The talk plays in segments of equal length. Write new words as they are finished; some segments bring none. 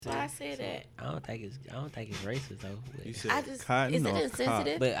Why I said that? I don't think it's racist though. You said I just cotton is it or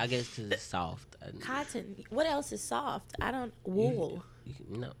insensitive? But I guess because it's soft. Cotton. What else is soft? I don't. Wool. You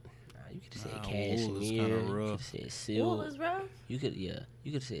can, no, you could have said wool is cashmere. kinda You could rough. have said silk. Wool is rough. You could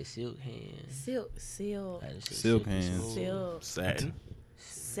have said silk hands. Silk. I done said Silk silky hands. smooth. Silk. Satin.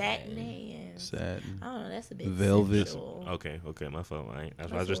 Satin hands. Satin. I don't know. That's a bit Velvet. sexual. Okay, my fault. I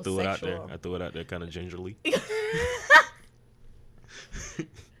That's just a threw little it out there. sexual. I threw it out there kind of gingerly.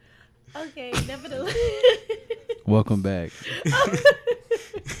 Okay, nevertheless. Welcome back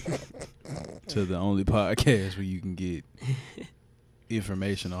to the only podcast where you can get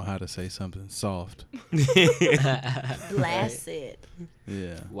information on how to say something soft. Blasted.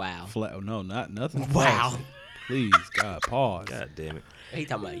 Yeah. Wow. No, not nothing. Wow. flaccid. Please, God, pause. God damn it. He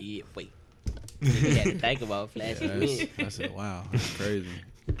talking about wait. You had to think about flashing men. I said, wow, that's crazy.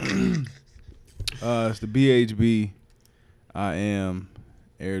 It's the BHB. I am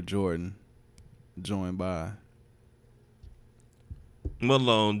Air Jordan, joined by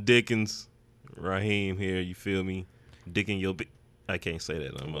Malone Dickens, Raheem here. You feel me? Dicking your. I can't say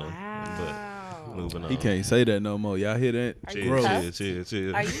that no more. Wow. But moving on. he can't say that no more. Y'all hear that? Are you Chill, cuffed?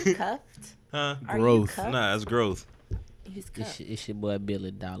 chill. Are you cuffed? Huh? Are Growth. you cuffed? Nah, it's growth. He's cuffed. It's your boy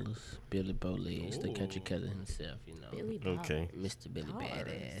Billy Dollars, Billy Bowlegs, the country cousin himself. You know, Billy Bob. Okay. Mr. Billy Dollars.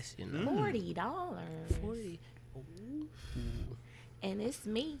 Badass. You know, $40. 40. And it's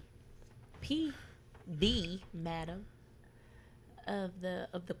me, P, the madam of the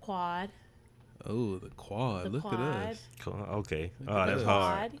quad. Oh, the quad. The Look quad. at us. Cool. Okay. Look Oh, at that's us.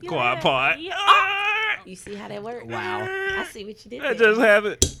 hard. Yeah. Quad pot. Yeah. You see how that worked? Wow. I see what you did That there. just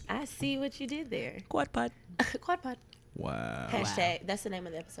happened. I see what you did there. Quad pod. Quad pod. Wow. Hashtag. That's the name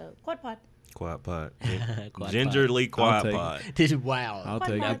of the episode. Quad pod. Quad pot. Quad Gingerly quad take it. pot. This is wild. I'll Quad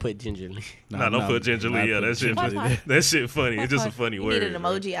take pod. I put gingerly. Nah, don't put gingerly. Yeah, put that shit. Quad pod. That shit funny. Quad It's just a pod. funny you word. need an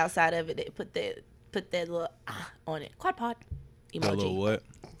emoji outside of it that put that little on it. Quad pod emoji. A little what?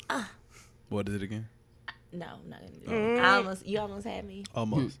 What is it again? No, I'm not gonna do it. You almost had me.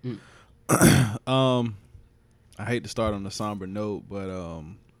 Almost. I hate to start on a somber note, but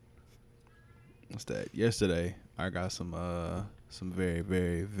what's that? Yesterday, I got some very,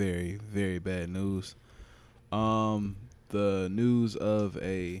 very, very, very bad news. The news of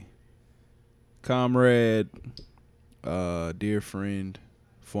a comrade, dear friend,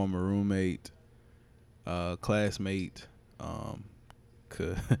 former roommate, classmate,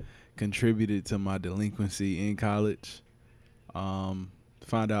 contributed to my delinquency in college.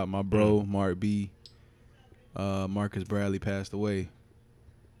 Found out my bro, Mark B, Marcus Bradley, passed away.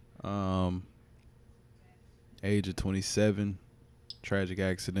 Age of 27, tragic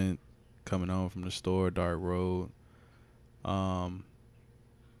accident, coming home from the store, dark road.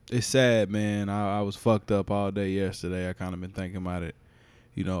 It's sad, man. I was fucked up all day yesterday. I kind of been thinking about it,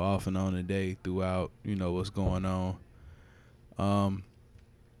 off and on the day throughout, what's going on.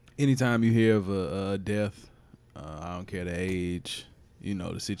 Anytime you hear of a death, I don't care the age,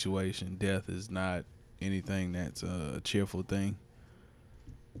 the situation, death is not anything that's a cheerful thing.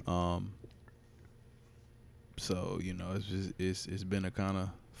 So, it's been a kind of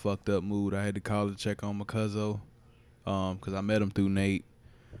fucked up mood. I had to call to check on my cuzzo, because I met him through Nate.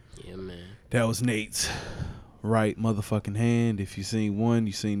 Yeah, man. That was Nate's right motherfucking hand. If you seen one,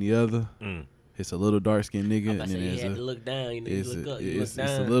 you seen the other. It's a little dark skinned nigga, I'm and about to then say, you there's had to look down. You look up. You look down.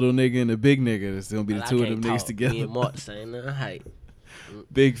 it's a little nigga and a big nigga. It's gonna be the I two of them can't niggas talk. together. Me and Mark saying nothing height.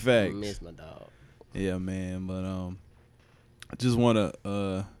 Big I facts. miss my dog. Yeah, man. But I just want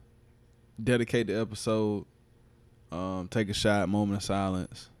to dedicate the episode. Take a shot, moment of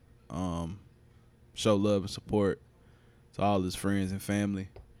silence. Show love and support to all his friends and family.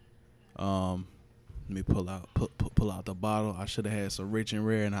 Let me pull out the bottle. I should have had some Rich and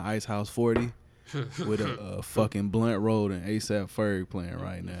Rare and an Ice House 40 with a fucking Blunt Road and ASAP Ferg playing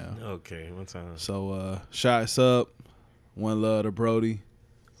right now. Okay, one time. So shots up. One love to Brody.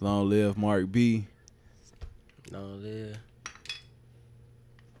 Long live Mark B. No, there.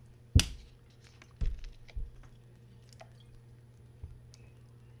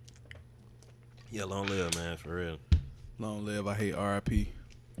 Yeah, long live, man, for real. Long live. I hate RIP.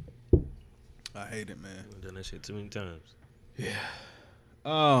 I hate it, man. I've done that shit too many times.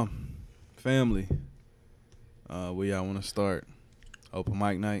 Family. Where y'all want to start? Open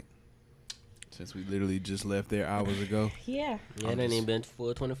mic night. Since we literally just left there hours ago. Yeah, Yeah, it ain't even been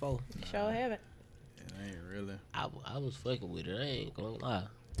 4:24. sure haven't. It ain't really. I was fucking with it. I ain't gonna lie.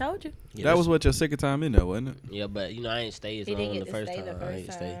 Told you. Yeah, That was what your second time in there, wasn't it? Yeah, but I ain't stayed He so didn't long get the to first stay time. the I first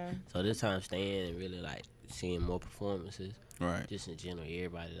ain't stay. time. So this time staying and really like seeing more performances. Right. Just in general,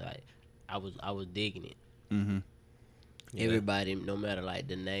 everybody like I was digging it. Mm-hmm. Yeah. Everybody, no matter like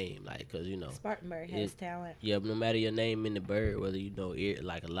the name, like, cause you know, Spartanburg has it- talent. yeah, no matter your name in the bird, whether you know it,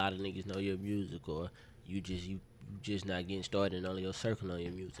 like a lot of niggas know your music or you just not getting started and only your circle on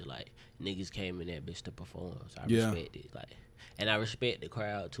your music. Like niggas came in that bitch to perform, so I Yeah. respect it. Like, and I respect the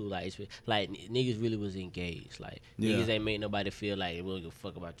crowd too. Like, niggas really was engaged. Like Yeah. niggas ain't make nobody feel like we don't give a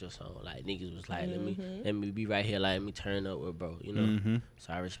fuck about your song. Like niggas was like, let me be right here. Like let me turn up with bro. You know. Mm-hmm.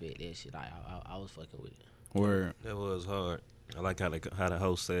 So I respect that shit. Like I was fucking with it. Word. That was hard. I like how the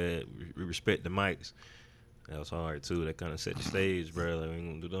host said we respect the mics. That was hard too. That kind of set the stage, bro. Like we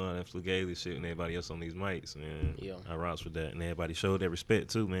ain't gonna do all that fugazi shit and everybody else on these mics, man. Yeah. I rocks with that, and everybody showed their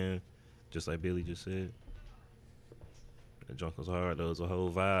respect too, man. Just like Billy just said. The junk was hard. There was a whole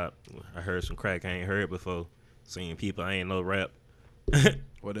vibe. I heard some crack I ain't heard before. Seeing people I ain't know rap.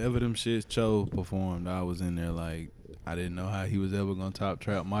 Whatever them shits Cho performed, I was in there like I didn't know how he was ever gonna top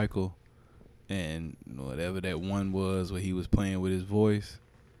Trap Michael, and whatever that one was where he was playing with his voice,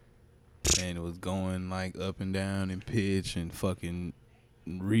 and it was going like up and down in pitch and fucking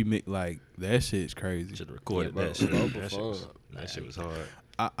remix, like that shit's crazy. Should have recorded Yeah, bro. that shit. Bro That shit was hard.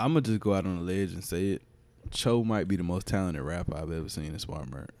 I'm gonna just go out on a ledge and say it. Cho might be the most talented rapper I've ever seen in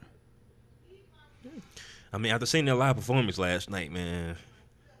Spartanburg. I mean, after seeing their live performance last night, man,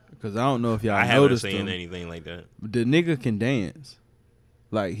 Because I don't know if y'all I haven't noticed seen him. anything like that. The nigga can dance.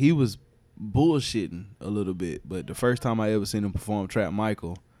 Like he was bullshitting a little bit, but the first time I ever seen him perform Trap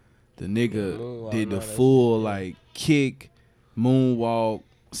Michael, the nigga moonwalk did and the all that full shit, yeah. like kick, moonwalk,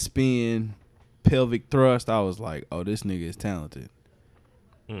 spin, pelvic thrust. I was like, oh, this nigga is talented.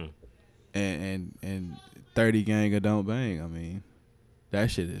 Hmm. And 30 gang of Don't Bang. I mean,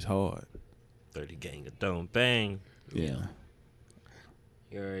 that shit is hard. 30 gang of Don't Bang. Yeah.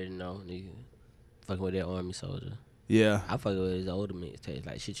 You already know, nigga. Fucking with that Army Soldier. Yeah. I fucking with his older mixtapes.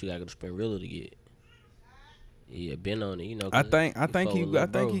 Like shit, you gotta go to Springrilla to get. Yeah, been on it, you know. I 'cause think he fuck with Lil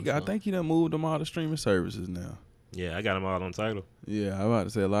Bro, I so. think he done moved them all to streaming services now. Yeah, I got them all on title. Yeah, I'm about to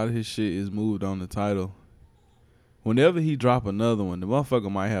say a lot of his shit is moved on the title. Whenever he drop another one, the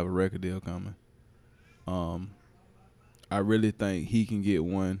motherfucker might have a record deal coming. I really think he can get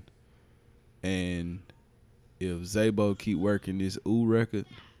one, and if Zabo keep working this Ooh record,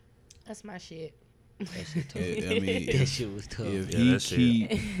 That's my shit. That shit tough. I mean, That shit was tough. if Yeah, he that shit.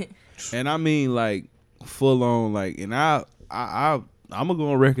 keep, and I mean like full on like, and I'm gonna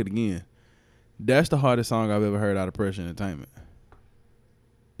go on record again. That's the hardest song I've ever heard out of Pressure Entertainment,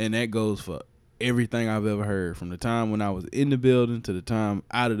 and that goes for everything I've ever heard from the time when I was in the building to the time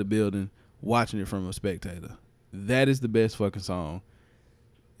out of the building watching it from a spectator. That is the best fucking song.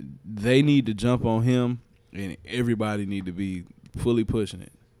 They need to jump on him, and everybody need to be fully pushing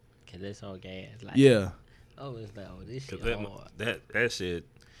it. Cause that's all gas. Like, Yeah. Oh, it's like, oh, this shit 'Cause hard. that shit,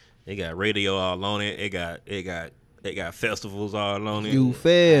 they got radio all on it. It got festivals all on it. You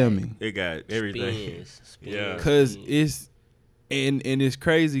feel me? It got everything. Spins, Yeah. Cause spins. it's and it's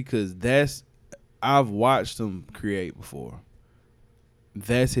crazy cause that's I've watched him create before.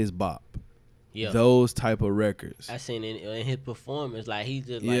 That's his bop. Yeah. Those type of records. I seen in his performance, like he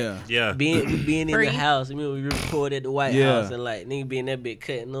just like Yeah. Yeah. being in Free. the house. I mean, we recorded at the White Yeah. House and like nigga being that bit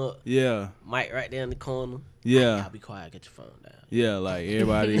cutting up, Yeah. mic right there in the corner. Yeah. Y'all be quiet, get your phone down. Yeah, like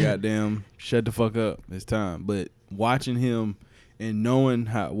everybody goddamn shut the fuck up. It's time. But watching him and knowing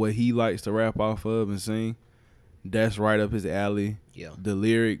what he likes to rap off of and sing, that's right up his alley. Yeah. The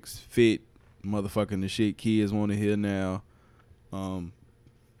lyrics fit motherfucking the shit kids want to hear now.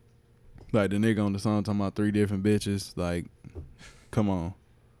 Like the nigga on the song talking about 3 different bitches. Like, come on.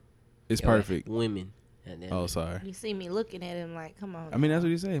 It's Yeah, like, perfect. women. And then Oh, sorry. You see me looking at him like, come on. I mean, that's what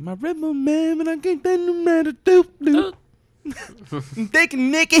he said. My rebel man, but I can't tell no matter do. I'm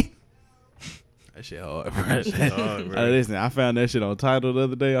thinking Nicky. That shit hard, bro. That shit hard, bro. Listen, I found that shit on Tidal the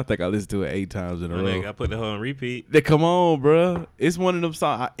other day. I think I listened to it 8 times in a My nigga, I row. put the whole on repeat. Come on, bro. It's one of them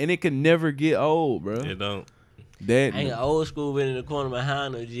songs, and it can never get old, bro. It don't. That I ain't old school been in the corner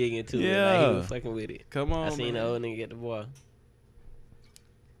behind her jigging too. Yeah. Like he was fucking with it. come on, I seen the man. old nigga get the boy.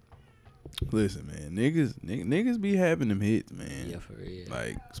 Listen, man, niggas be having them hits, man. Yeah, for real.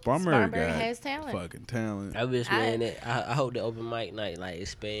 Like Spartanburg Spartanburg got has talent. fucking talent. I wish, man, that I hope the open mic night like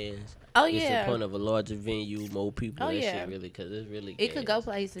expands. Oh It's yeah. the point of a larger venue, more people. Oh, that yeah. shit really, cause it's really. It could gas.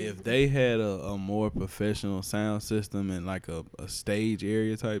 go places. If they had a more professional sound system and like a stage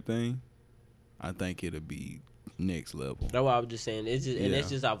area type thing, I think it'll be next level. That's why I was just saying. It's just and Yeah. it's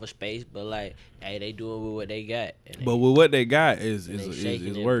just off of space, but like, hey, they doing with what they got. And But with what they got is And they shaking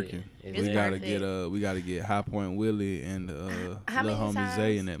is that working. bit. It's We gotta perfect. get High Point Willie and How little many homie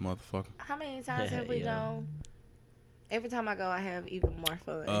Zay times? in that motherfucker. How many times have we Yeah. gone? Every time I go, I have even more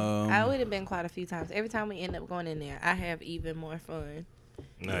fun. I would have been quite a few times. Every time we end up going in there, I have even more fun.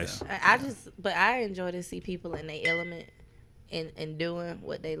 Nice. But I enjoy to see people in their element and doing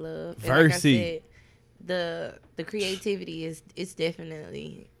what they love. And Versi. like I said, the creativity is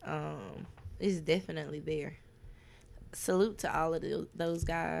definitely there. Salute to all of those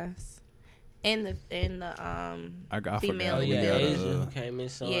guys. And the I female. forgot Oh we yeah, got, Asia came in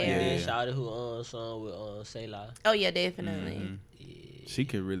song. Yeah. Yeah, shouted who on song with Selah. Oh yeah, definitely. Mhm. Yeah. She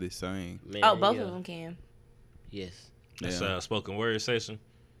can really sing. Man, Oh, both yeah. of them can. Yes. That's Yeah. spoken word session.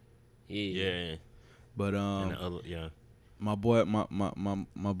 Yeah. Yeah. But And the other, yeah. my boy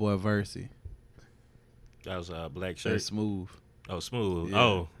Versi. That was Black That's Shirt. smooth. Oh, Smooth. Yeah.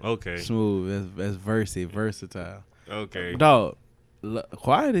 Oh, okay. Smooth. That's Versi, versatile. Okay. Dog,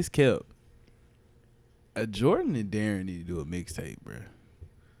 quiet as kept. Jordan and Darren need to do a mixtape, bro.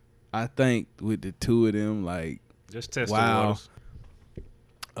 I think with the two of them, like, Just test wow.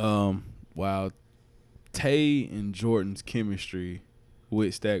 the waters. While Tay and Jordan's chemistry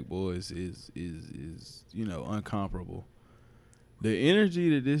with Stack Boys is uncomparable. The energy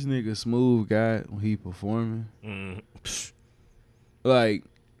that this nigga Smooth got when he performing, like,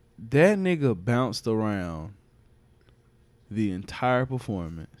 that nigga bounced around the entire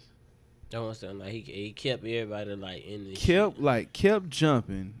performance. I want to say like he kept everybody like in the Kept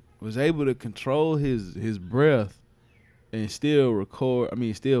jumping, was able to control his breath and still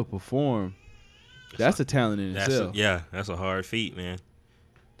still perform. That's a talent in itself. That's a hard feat, man.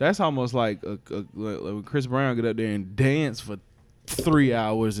 That's almost like like when Chris Brown get up there and dance for 3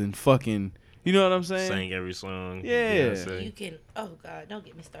 hours and fucking, you know what I'm saying? Sang every song. Yeah. Beyonce. You can. Oh God, don't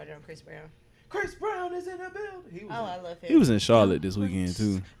get me started on Chris Brown. Chris Brown is in the building. I love him. He was in Charlotte this weekend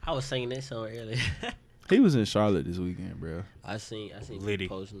too. I was singing that song earlier. He was in Charlotte this weekend, bro. I seen Liddy.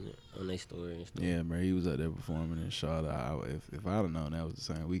 people posting it on their story and stuff. Yeah, bro. He was up there performing in Charlotte. If I'd have known that was the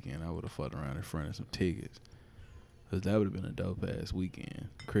same weekend, I would have fucked around in front of some tickets. Cause that would have been a dope ass weekend.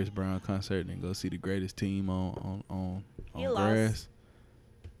 Chris Brown concert and go see the greatest team on He lost.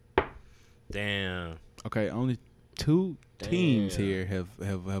 grass. Damn. Okay, only two teams Damn. here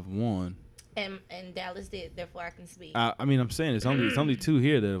have won. And Dallas did. Therefore, I can speak. I'm saying it's only two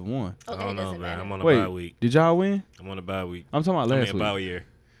here that have won. I Okay, don't it know, doesn't man. matter. I'm on a Wait, bye week. did y'all win? I'm on a bye week. I'm talking about I last mean, bye week. year.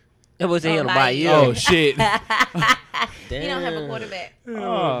 It was Oh, on bye by year. you. Oh shit! He don't have a quarterback.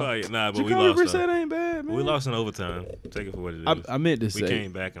 Bye year. Nah, but we Jacoby lost. Brissett though. ain't bad, man. We lost in overtime. Take it for what it is. I meant to we say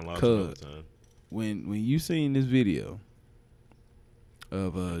came back and lost in cuz overtime. when you seen this video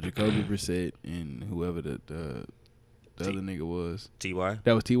of Jacoby Brissett and whoever the other nigga was, Ty.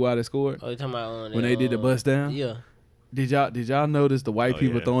 that was Ty that scored Oh, you talking about on when they did the bust down. Yeah. Did y'all notice the white Oh,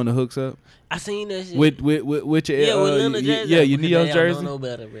 people yeah. throwing the hooks up I seen that shit. with your with Lil jersey. your because Neo's they jersey? don't know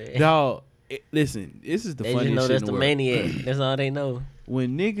better, bro. Dog, listen, this is the They just funniest know shit that's in the the world. maniac. That's all they know.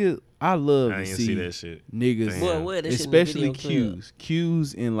 When niggas, I love I to didn't see see that shit. niggas, Damn. Boy, what? That shit in the especially video clip.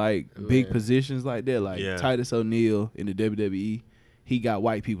 Q's in like big Man. positions like that, like Yeah. Titus O'Neil in the WWE. He got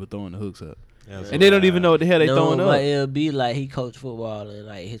white people throwing the hooks up, That's and they don't even wild. know what the hell they no, throwing but up. it'll be like he coached football and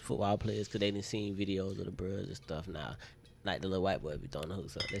like his football players because they didn't see videos of the bros and stuff now. Like the little white boy be throwing the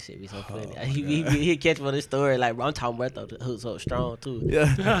hooks up. That shit be so funny. my He catch for this story. Like, bro, I'm talking about throw the hooks up strong too.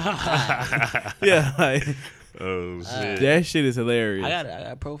 Yeah, yeah, like, Oh shit. that shit is hilarious. I got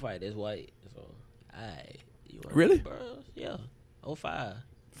a profile that's white. So, you want Really? bros? Yeah. 05.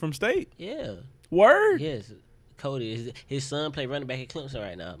 From state. Yeah. Word. Yes. Cody, his son play running back at Clemson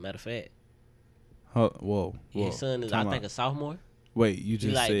right now. Matter of fact, Whoa. his son is I think a sophomore. Wait, you He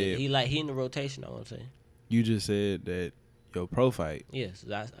just like said he in the rotation. I want to say. you just said that your pro fight Yes,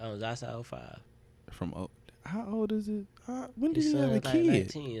 that's 05. from how old is it? When did His he have son a like kid?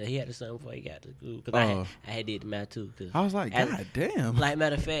 19. He had the son before he got to school. Cause Oh. I had did the math too. Cause I was like, As- God damn. like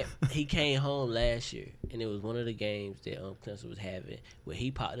matter of fact, he came home last year, and it was one of the games that Clemson was having where he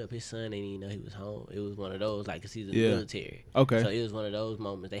popped up. His son didn't even know he was home. It was one of those like 'cause he's in Yeah. the military. Okay. So it was one of those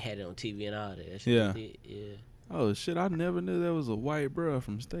moments. They had it on TV and all that. That shit Yeah. they did, yeah. Oh shit! I never knew there was a white bruh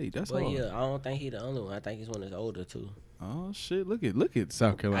from state. That's But all. yeah, I don't think he the only one. I think he's one that's older too. Oh shit! Look at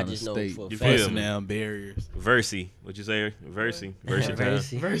South Carolina just know State for a You fact. feel busting me? down barriers. Versy. What you say? Versy. Versatile.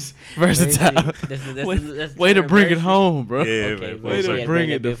 Versi. Versatile. That's way that's the way to term, bring it versi. home, bro. Yeah, Okay, man. Way to full yeah, bring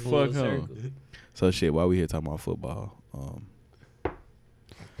that it the bit full fuck circle. home. So shit, while we here talking about football,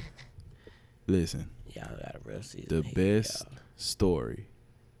 listen, Y'all got a real season. the here, best y'all. story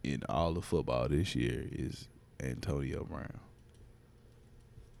in all of football this year is Antonio Brown.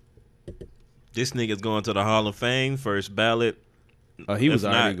 This nigga's going to the Hall of Fame, first ballot. Oh, he was If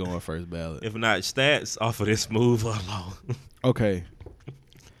already not- going first ballot. If not stats, off of this move alone. Okay,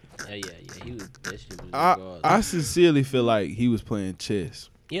 Yeah. He was. That shit was I regardless. sincerely feel like he was playing chess.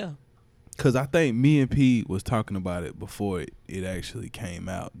 Yeah. Cause I think me and P was talking about it before it actually came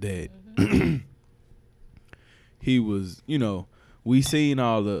out that he was, we seen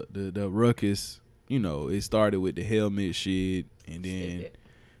all the ruckus, it started with the helmet shit and then,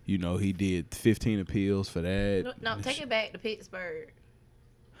 he did 15 appeals for that. No, take it back to Pittsburgh.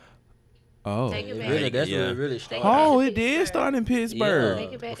 Oh. Take it back. Really, that's Yeah. where it really started. Oh, it did start in Pittsburgh.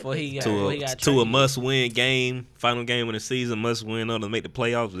 Take it back Before he got To a traded. must-win game, final game of the season, must-win to make the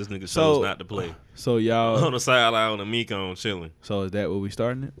playoffs. This nigga So- chose not to play. So On y'all, the sideline on the Mekong chilling. so is that where we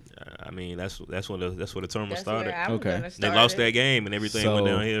starting it? I mean, that's when the tournament That's started. where I'm Okay. gonna They start lost it. that game and everything went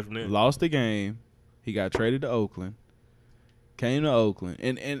down here from there. Lost the game. He got traded to Oakland. Came to Oakland.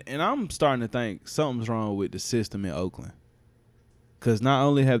 And I'm starting to think something's wrong with the system in Oakland. Because not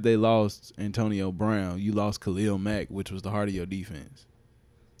only have they lost Antonio Brown, you lost Khalil Mack, which was the heart of your defense.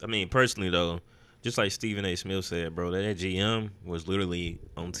 I mean, personally though, just like Stephen A. Smith said, bro, that GM was literally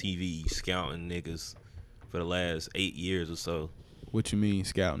on TV scouting niggas for the last 8 years or so. What you mean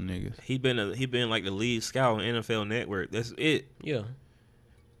scouting niggas? He been like the lead scout on NFL Network. That's it. Yeah.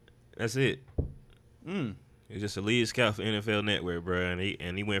 That's it. Mm. He's just a lead scout for NFL Network, bro. And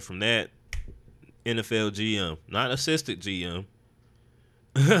he went from that NFL GM, not assistant GM.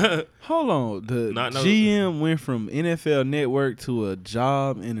 Hold on. The GM went from NFL Network to a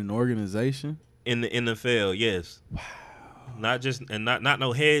job in an organization? In the NFL, yes. Wow. Not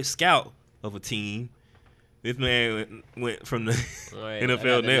no head scout of a team. This man went from the Right,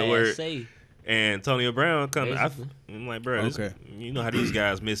 NFL Network. Say. And Antonio Brown coming. Basically. I'm like, bro, Okay. you know how these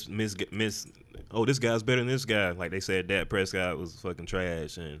guys miss. Oh, this guy's better than this guy. Like they said, Dak Prescott was fucking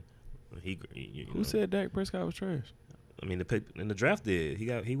trash, and Who said Dak Prescott was trash? I mean, in the draft did.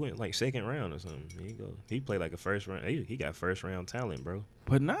 He went like second round or something. He played like a first round. He got first round talent, bro.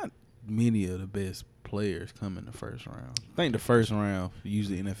 But not many of the best players come in the first round. I think the first round,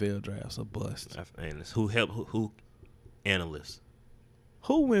 usually NFL drafts, a bust. And it's who analysts.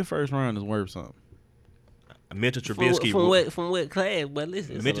 Who went first round is worth something. Mitchell Trubisky. From what class? But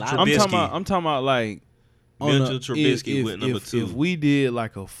listen, it's Mitchell a lot. Trubisky. I'm talking about like Mitchell Trubisky went number 2. If we did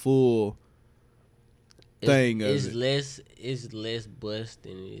like a full thing of it's it. less bust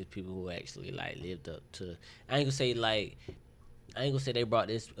than it is people who actually like lived up to. I ain't gonna say they brought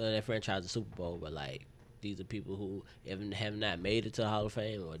that franchise to Super Bowl, but like these are people who have not made it to the Hall of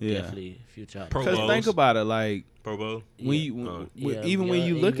Fame or definitely future Hall of Pro Fame. Because think about it, like Pro Bowl. when you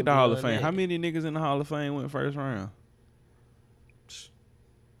look at the Hall of Fame, how many niggas in the Hall of Fame went first round?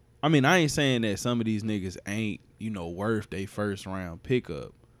 I mean, I ain't saying that some of these niggas ain't worth their first round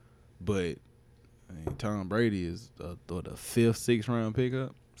pickup, but I mean, Tom Brady is the 5th, 6th round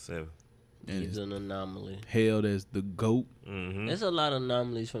pickup. 7. And He's an anomaly. hailed as the GOAT. Mm-hmm. There's a lot of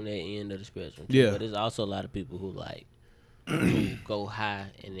anomalies from that end of the spectrum. Too, Yeah. But there's also a lot of people who like who go high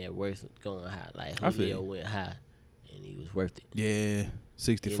and they're worth going high. Like I feel Julio you. went high and he was worth it. Yeah,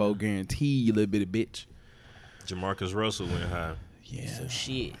 64 guarantee, you little bitty bitch. Jamarcus Russell went high. Yeah. So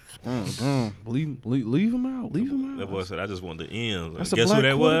shit. Leave him out. Leave him out. That boy said, I just want the ends. That's a Guess who black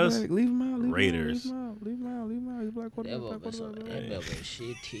that was? quarterback. Leave him out. Raiders. Leave him out. He's a black quarterback. That Black boy quarterback.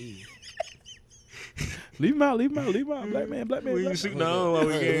 shitty. Leave him out. Black man. We ain't shooting on while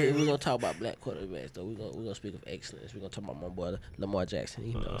we We're can. gonna talk about black quarterbacks though. We're gonna speak of excellence. We're gonna talk about my boy Lamar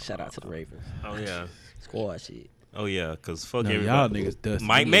Jackson. Shout out to the Ravens. Oh, yeah. Squad shit. Oh, yeah. Because fuck No, everybody. y'all niggas dusty.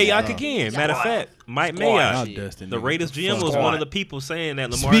 Mike Y'all- Mayock again. Matter of fact, Mike Squad. Y'all Mayock. dusty The niggas. Raiders GM was Squad. one of the people saying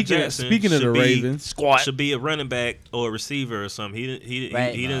that Lamar Speaking Jackson of the should be, Ravens, should be a running back or a receiver or something. He didn't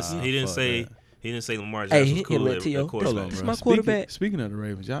fuck say that. he didn't say Lamar Hey, Jackson was cool hit at T.O. Hold on, quarterback. bro. my quarterback. Speaking of the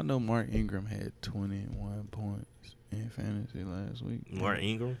Ravens, y'all know Mark Ingram had 21 points in fantasy last week. Mark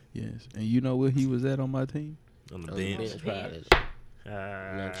Ingram Yes, and you know where he was at on my team? on the On the bench. bench, probably.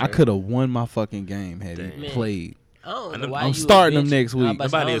 I could have won my fucking game had he Damn. played. I don't I'm know why I'm you starting bitch- him next week. I don't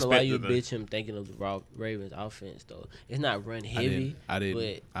Nobody know why you expected bitch him thinking of the Ravens offense though. It's not run I heavy.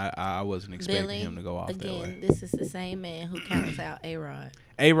 didn't. I wasn't expecting Billy, him to go off that way. again, this is the same man who counts out A-Rod.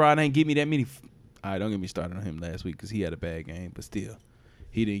 A-Rod ain't give me that many. All right, don't get me started on him last week because he had a bad game, but still,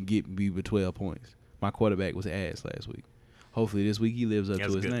 he didn't get me with 12 points. My quarterback was ass last week. Hopefully this week he lives up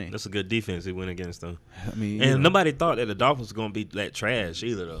to his name. That's a good defense he went against them. I mean, And nobody thought that the Dolphins was gonna be that trash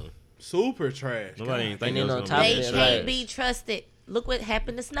either though. super trash. Nobody ain't think And it then was on gonna top be They of that that, trash. can't be trusted. Look what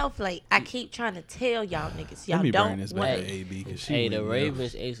happened to Snowflake. I keep trying to tell y'all niggas. Y'all Let me bring don't this want back it. to AB because she Hey, the went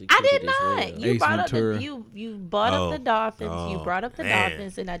Ravens executed I did this not. well. You Ace brought up Ventura. you brought up the Dolphins. You Oh, brought up the man.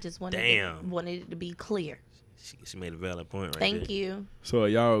 Dolphins, and I just wanted Damn. it to be clear. She made a valid point right Thank there. you. So are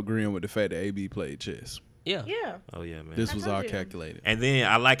y'all agreeing with the fact that AB played chess? Yeah. Yeah. Oh yeah, man. This was told all you. calculated. And then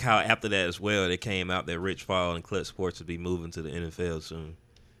I like how after that as well, it came out that Rich Paul and Clutch Sports would be moving to the NFL soon.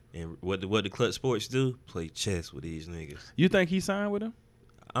 And what the Clutch Sports do? Play chess with these niggas. You think he signed with him?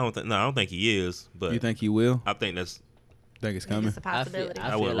 I don't think he is, but You think he will? I think that's Think it's coming? It's a possibility. I I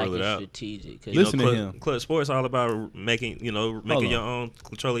feel wouldn't like rule it it's out. strategic. 'Cause Listen to Clutch, him. Clutch Sports all about making on. your own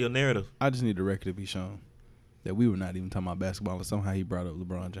control of your narrative. I just need the record to be shown that we were not even talking about basketball, and somehow he brought up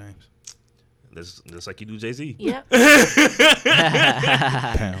LeBron James. That's like you do Jay-Z. Yep. Pound.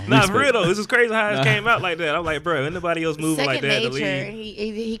 Nah, Respect. for real though, this is crazy how it came out like that. I'm like, bro, anybody else moving like Second that in the nature.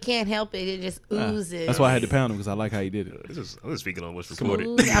 league? He can't help it. It just oozes. That's why I had to pound him because I like how he did it. I'm just speaking on what's recorded.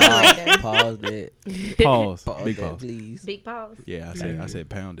 Smooth operator. Pause that. Pause. Pause Big that, pause. please. Big pause. Yeah, I said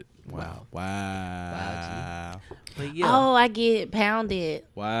pound it. Wow. Wow. But yeah. Oh, I get it. Pounded.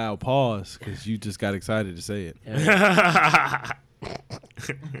 Wow. Pause because you just got excited to say it.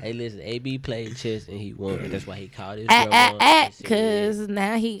 Hey, listen, AB played chess and he won. That's why he called his girl on. Because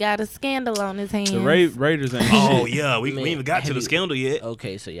now he got a scandal on his hands. The Raiders ain't Oh shit. yeah, we Man, even got to have the you- scandal yet.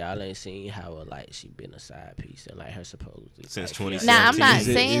 Okay, so y'all ain't seen how like she been a side piece and like her supposedly Since like, 2017. Nah, I'm not Is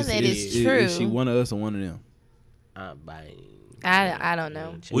it- saying is- that is- it's is- true. Is she one of us or one of them? I'm buying. I don't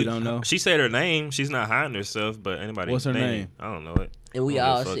know. We don't know. She said her name. She's not hiding herself, but anybody. What's her name? I don't know it. And we I don't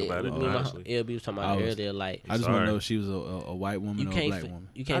all give a said, fuck about it, me and my honestly. LB was talking I about it was- earlier, like I just want Sorry. to know if she was a white woman you or a can't black fi- woman.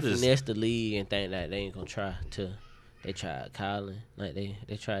 you can't I just- finesse the league and think that they ain't gonna try to. They tried Colin, like they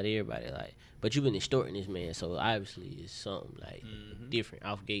tried everybody, like. But you been extorting this man, so obviously it's something like different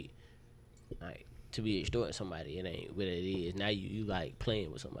off gate, like to be extorting somebody. It ain't what it is. Now you like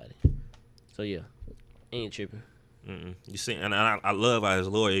playing with somebody. So yeah, ain't tripping. You see, and I love how his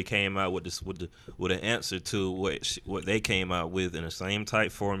lawyer came out with this with an answer to what they came out with in the same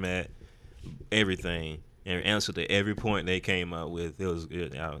type format, everything, and answered to every point they came out with. It was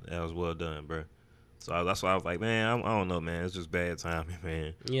good. That was well done, bro. So that's why I was like, man, I don't know, man. It's just bad timing,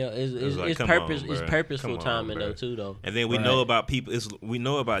 man. Yeah, it's like, come purpose. on, It's bruh. purposeful Come on, timing though bruh. too though. And then we Right. know about people. We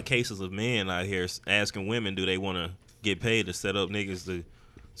know about cases of men out here asking women, do they want to get paid to set up niggas to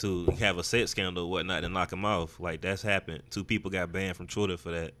have a sex scandal or whatnot and knock them off. Like that's happened. 2 people got banned from Twitter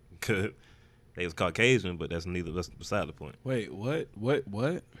for that. They was Caucasian, but that's beside the point. Wait, what?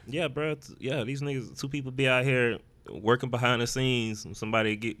 Yeah, bro. Yeah, these niggas. 2 people be out here working behind the scenes.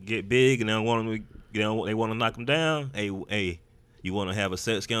 Somebody get big and they want them. They want to knock them down. Hey, you want to have a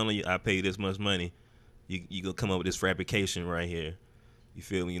sex scandal? I pay this much money. You gonna come up with this fabrication right here. You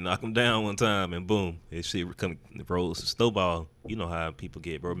feel me? You knock them down one time and boom, this shit rolls snowball. You know how people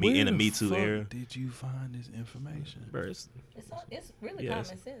get, bro. In the Me Too era. Did you find this information? Bro, It's really Yes.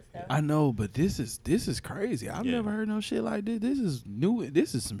 common sense, though. I know, but this is crazy. I've Yeah. never heard no shit like this. This is new.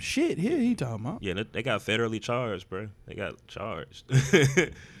 This is some shit here he talking about. yeah, they got federally charged, bro. They got charged.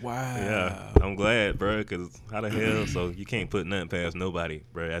 Wow. Yeah, I'm glad, bro, because how the hell? So you can't put nothing past nobody,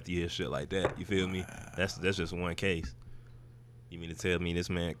 bro, after you hear shit like that. You feel me? That's just one case. You mean to tell me this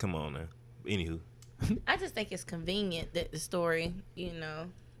man? Come on now. Anywho, I just think it's convenient that the story, I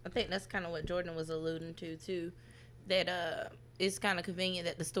think that's kind of what Jordan was alluding to too. That it's kind of convenient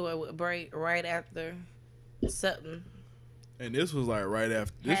that the story would break right after something. And this was like right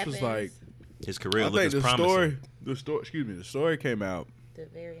after. This was like. his career I looked think as the promising. story. Excuse me. The story came out. The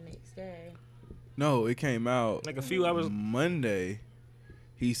very next day. No, it came out Like a few hours. Monday.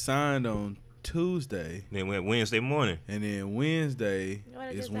 He signed on Tuesday, Then went Wednesday morning. and then Wednesday What I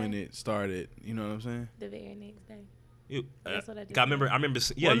is just when say? it started. You know what I'm saying? The very next day. You, That's what I did. I remember.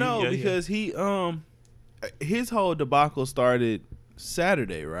 Yeah, well, no, yeah. because he his whole debacle started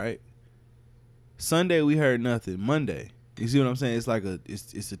Saturday, right? Sunday we heard nothing. Monday, you see what I'm saying? It's like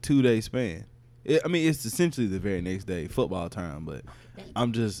it's a 2-day span. It's essentially the very next day, football time. But I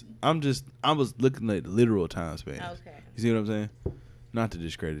was looking at the literal time span. Okay. You see what I'm saying? Not to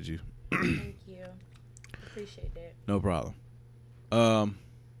discredit you. Thank you. Appreciate that. No problem.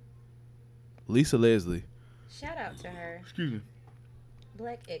 Lisa Leslie Shout out to her. excuse me,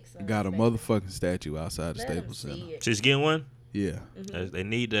 Black excellence. got a baby. motherfucking statue outside the Let 'em Staples see Center. it. She's getting one. Yeah. They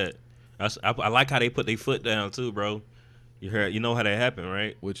need that. I like how they put their foot down too, bro. You know how that happened,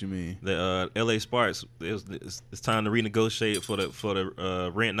 right? What you mean? The L.A. Sparks. It's time to renegotiate for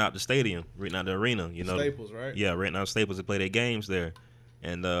the renting out the stadium, renting out the arena. You know, Staples, right? Yeah, renting out Staples to play their games there,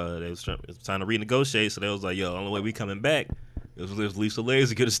 and it's time to renegotiate. So they was like, "Yo, only way we coming back is Lisa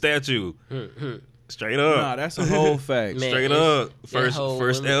Leslie get a statue." Straight up, Nah, that's a whole fact. Man, straight it's- up, that first whole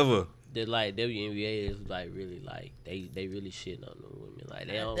first women- ever. the like WNBA is like really like they really shitting on the women. Like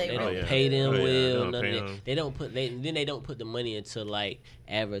they don't They pay them Oh, yeah. They well. don't None pay of that. them. They don't put the money into like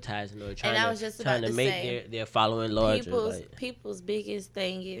advertising or I was just trying about to to make say, their following larger. People's biggest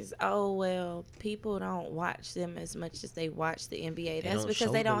thing is, oh well, people don't watch them as much as they watch the NBA. That's don't because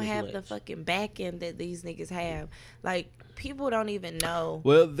show they them don't as have the much. fucking back end that these niggas have. Like people don't even know.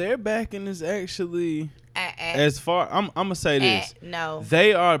 Well, their backing is actually as far. I'm gonna say this. No,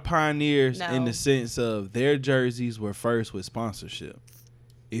 They are pioneers in No. the sense of their jerseys were first with sponsorship.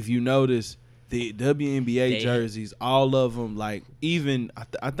 If you notice, the WNBA jerseys, all of them, like even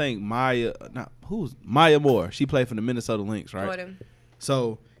I think Maya Moore. She played for the Minnesota Lynx, right? Jordan.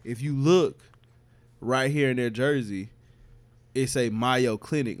 So if you look right here in their jersey, it's a Mayo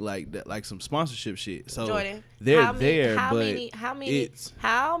Clinic, like that, like some sponsorship shit. So Jordan, they're how many- there, how but many, it's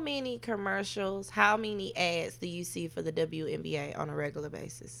how many commercials, how many ads do you see for the WNBA on a regular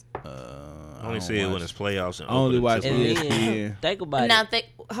basis? I only see it when it's playoffs. And I only opening watch tip. And ESPN. then, think about Now, it.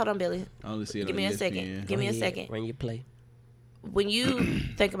 hold on, Billy. I only see it Give on me a ESPN. second. Give me a second. Run your play. When you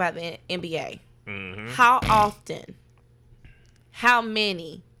think about the NBA, Mhm. how often, how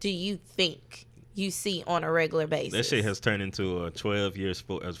many do you think you see on a regular basis? That shit has turned into a 12-year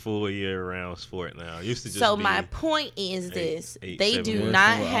sport, a full year-round sport now. It used to just So be my point is this: eight, they 7 do months.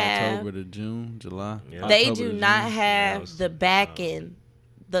 not From have, October to June, July. Yeah. they October do to not June. have was- the backing,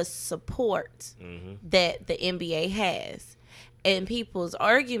 the support Mhm. that the NBA has, and people's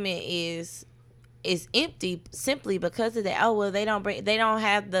argument is empty simply because of that. Oh well, they don't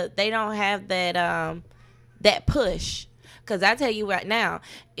have that that push. Because I tell you right now,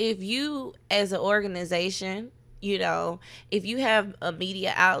 if you as an organization, you know, if you have a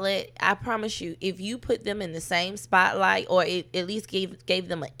media outlet, I promise you, if you put them in the same spotlight, or at least gave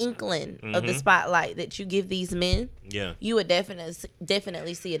them an inkling of the spotlight that you give these men, Yeah. you would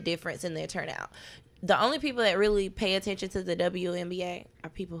definitely see a difference in their turnout. The only people that really pay attention to the WNBA are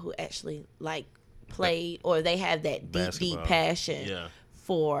people who actually like play, or they have that deep Basketball. passion Yeah.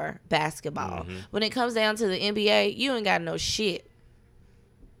 for basketball. Mm-hmm. When it comes down to the NBA, you ain't got no shit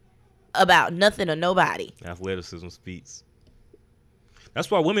about nothing or nobody. Athleticism speaks. That's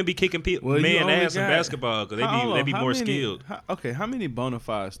why women be kicking Well, you man only ass in got- basketball because they be more skilled. How many bona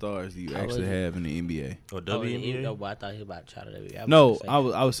fide stars do you How actually was it? have in the NBA? Or Oh, WNBA. no, but I thought he was about to try to. No, I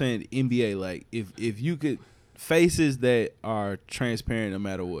was saying the NBA. Like if you could faces that are transparent no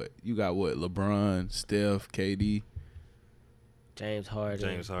matter what. You got what? LeBron, Steph, KD, James Harden.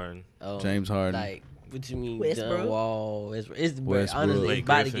 James Harden. James Harden. Like, what you mean, Westbrook? John Wall? It's Westbrook. honestly Blake it's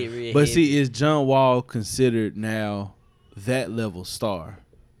about to Griffin. get real. But heavy. see, is John Wall considered now that level star?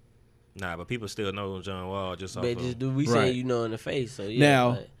 Nah, but people still know John Wall just off but of. just do we Right. say you know in the face? So yeah.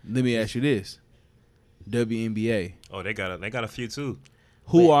 now, but let me ask you this: WNBA. Oh, they got a few too.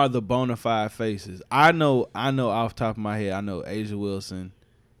 Who But- are the bona fide faces? I know off the top of my head, I know Asia Wilson,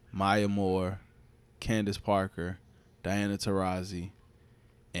 Maya Moore, Candace Parker, Diana Taurasi,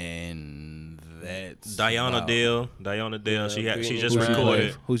 and that's Diana about- Dale. Yeah, She Brittany just Who she, Brown.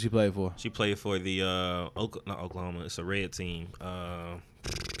 recorded. who she played for? She played for the not Oklahoma. It's a red team.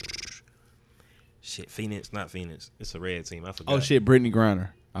 Phoenix, not Phoenix. It's a red team. I forgot. Oh shit, Brittany Griner.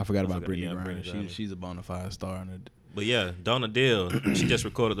 I forgot about forgot, Brittany yeah, Griner. Brittany Griner. She's a bona fide star. In the, But yeah, Donna Dale. She just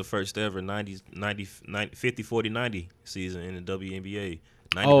recorded the first ever 50, 40, 90 season in the WNBA.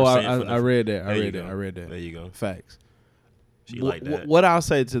 90% oh, from the- I read that. There you go. I read that. There you go. Facts. She like that. What I'll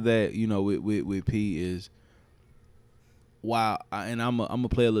say to that, you know, with P is, and I'm gonna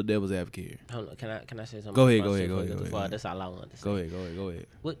play a little devil's advocate here. hold on, can I say something? Go ahead, before I go say ahead, go before we ahead, too go far? ahead. That's all I want to say. Go ahead.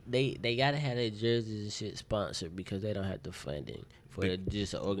 What they gotta have their jerseys and shit sponsored because they don't have the funding for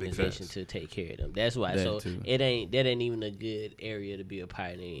just an organization facts. to take care of them. That's why. That So too. that ain't even a good area to be a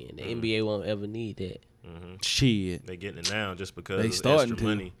pioneer in. The NBA won't ever need that. Shit, They getting it now just because They of starting extra to.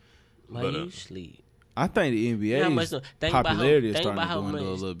 money. Why But, you sleep? I think the How NBA's much- think about how- popularity is think starting about to how dwindle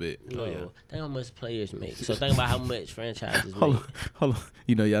a much- little bit. No, yeah. think how much players make. So think about how much franchises Hold make. on, hold on.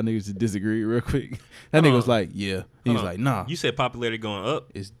 You know, y'all niggas just disagree real quick. That nigga was like, yeah. He Hold was on. like, nah, You said popularity going up.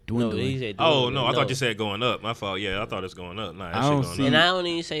 it's No, dwindling. he said Oh dwindling. no, I thought you said going up. My fault. Yeah, I thought it's going up. Nah, that I shit don't going see- up. And I don't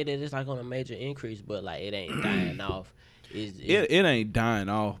even say that it's like on a major increase, but like it ain't dying off. it ain't dying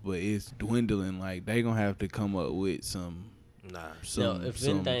off, but it's dwindling. Like they gonna have to come up with some Nah, if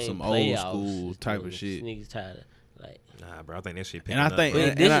anything, some old playoffs school is type doing of it. shit. Niggas tired of like. nah, bro. I think that shit. Picking And I up, think- bro.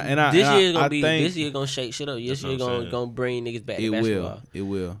 But this year gonna be this year gonna shake shit up. This That's what year I'm gonna saying. gonna bring niggas back It to basketball.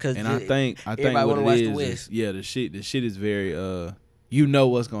 will. 'Cause And I think everybody what wanna watch it the is, West. yeah, the shit is very you know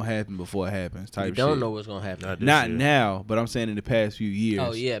what's gonna happen before it happens. Type You don't shit. know what's gonna happen. Not this Not year. now, but I'm saying in the past few years.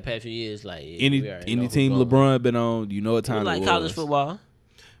 Oh yeah, past few years like yeah, Any we already know any who's team going. LeBron been on, you know what It time was like it college was. football.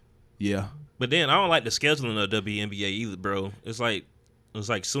 Yeah. But then I don't like the scheduling of WNBA either, bro. It's like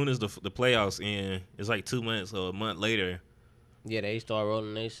soon as the playoffs end, it's like 2 months or a month later. Yeah, they start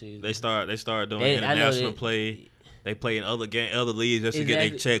rolling their season. They start doing I know international play. They play in other leagues just to get their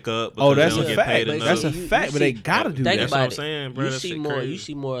Exactly. check up. Oh, because that's they a don't get fact. paid That's a enough. fact, but they gotta do think that. That's what about I'm it. saying, bro. You That see shit more. crazy. You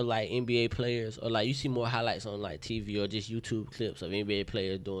see more like NBA players, or like you see more highlights on like TV or just YouTube clips of NBA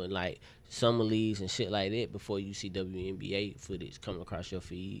players doing like summer leagues and shit like that before you see WNBA footage coming across your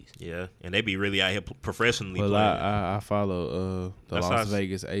feeds. Yeah, and they be really out here professionally Well, playing. I follow the That's how Las I-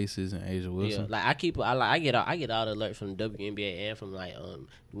 Vegas Aces and Asia Yeah, Wilson. like I get all the alerts from the WNBA and from like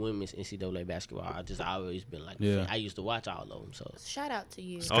women's NCAA basketball. I always been like, Yeah. I used to watch all of them. So Shout out to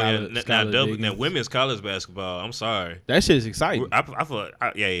you. Oh yeah, Skylar now Diggins. women's college basketball. I'm sorry, That shit's exciting. I feel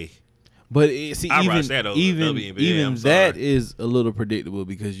yeah. But I watch that over WNBA, I'm that sorry. is a little predictable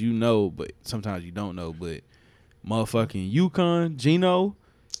because you know, but sometimes you don't know. But motherfucking UConn, Gino,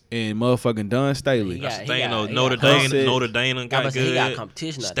 and motherfucking Don Staley. Yeah. That's the He thing. got- he Notre got Dame, Husset. Notre Dame done got he got good.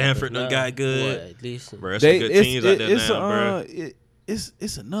 competition. out Stanford there, done but got good. Boy, listen. Bro, there's some good teams out there now, bro.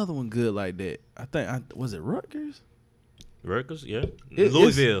 It's another one good like that. I think was it Rutgers, Rutgers, yeah. It's-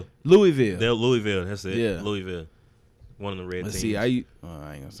 Louisville. Louisville. They're Louisville. That's it. Yeah. Louisville. One of the red Let's teams. see. I ain't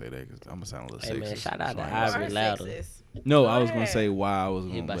gonna say that because I'm gonna sound a little Hey, sexist. man, shout out to So I ain't Ivory gonna Are say- Louder. sexist. No, Go I was gonna ahead. say why I was He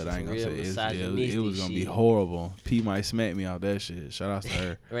going, about but to I ain't some gonna say real it. It was misogynistic gonna be shit. horrible. P might smack me out that shit. Shout out to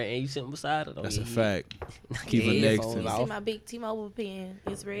her. Right, and you sitting beside it. That's a fact. Keep her Yeah, next headphones to You me. off. see my big T-Mobile pen?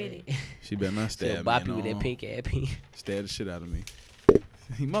 It's ready. She better not Still stab boppy me. with that No. pink ass pen. Stab the shit out of me.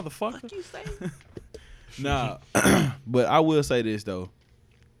 You motherfucker. What you say? Nah, but I will say this though.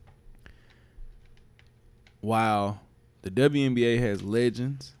 While the WNBA has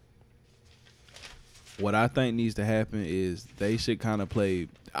legends, what I think needs to happen is they should kind of play.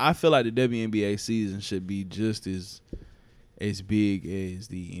 I feel like the WNBA season should be just as big as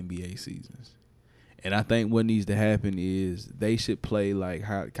the NBA seasons, and I think what needs to happen is they should play like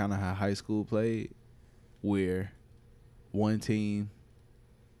how high school played, where one team,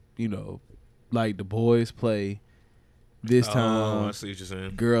 like the boys play this Oh, I time, see what you're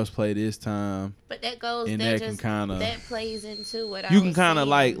saying. girls play this time. But that goes. And that that can just kinda- that plays into what I You can was kind of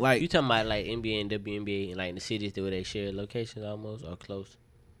saying. like You talking about like NBA and WNBA and like in the cities where they share locations almost or close?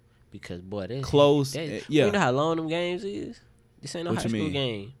 Because boy, that's Close, That's, yeah. You know how long them games is? This ain't no What high you school mean?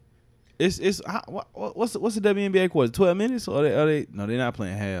 game. what's the WNBA quarter? 12 minutes or are they? No, they're not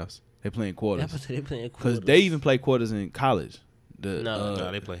playing halves. They're playing quarters. That's what they playing Because quarters. they even play quarters in college.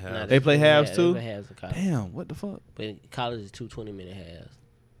 No, they play half. Nah, They play halves They too? play halves in college. Damn, what the fuck? But in college is 2 20-minute halves.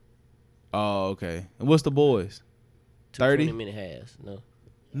 Oh, okay. And what's the boys? 2 30? 20-minute halves. No,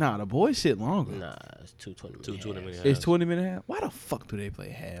 Nah, the boys shit longer. nah, it's 2 20-minute. Two 20-minute halves. It's halves. 20-minute half. Why the fuck do they play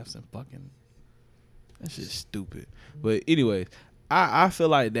halves and fucking? That shit's stupid. But anyways, I feel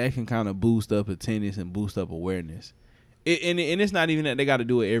like that can kind of boost up attendance and boost up awareness. And it's not even that they got to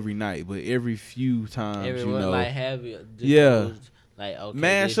do it every night, but every few times, Everyone like have it. just Yeah. goes, Like okay,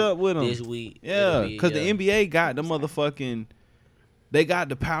 Mash up with 'em. this week. Yeah, it'll be, because yeah. the NBA got the motherfucking, they got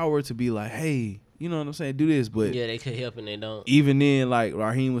the power to be like, hey, you know what I'm saying, do this. But Yeah, they could help and they don't. even then, like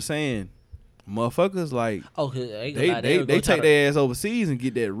Raheem was saying, motherfuckers like Oh, cause they they take their ass overseas and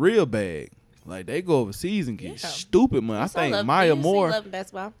get that real bag. Like they go overseas and get Yeah. stupid money. I think Maya Moore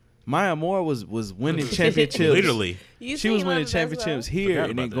basketball. was winning championships. Literally. You She was seen winning Love Basketball? championships here Forgot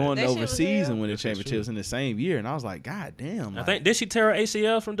and then about going that. That shit was overseas real. and winning That's true. championships in the same year. And I was like, God damn. I Like, think did she tear her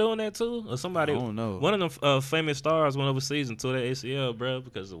ACL from doing that too, or somebody? I don't know. One of them famous stars went overseas and tore their ACL, bro,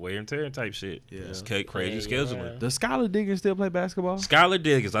 because of wear and tear type shit. Yeah. It's crazy Yeah, scheduling. does Skylar Diggins still play basketball? Skylar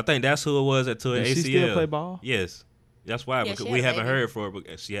Diggins, I think that's who it was that tore her Does ACL. she still play ball? Yes, that's why Yeah, because she we had a haven't baby. heard for her,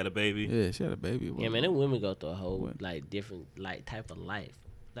 but she had a baby. Yeah, she had a baby. Yeah, man, them women go through a whole like different like type of life.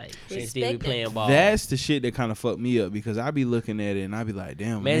 Like since they be Respect it. playing ball. That's the shit that kind of fucked me up because I be looking at it and I be like,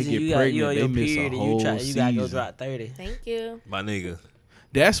 damn, when they Imagine get you got pregnant, you on they your miss period a and whole you gotta go season. drop 30. Thank you. My nigga,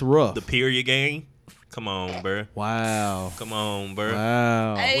 That's rough. the period game. Come on, bro. Wow. Come on, bro.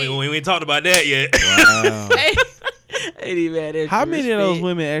 Wow. Hey. We ain't talked about that yet. Wow. Hey, Ain't even had that How many of those respect.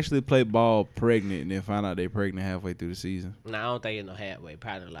 women actually play ball pregnant and then find out they pregnant halfway through the season? Nah, I don't think it's no halfway.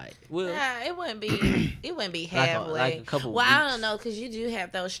 Probably like well, nah, it wouldn't be. It wouldn't be Like a- halfway. like a couple well, I weeks. don't know because you do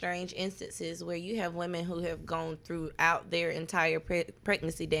have those strange instances where you have women who have gone throughout their entire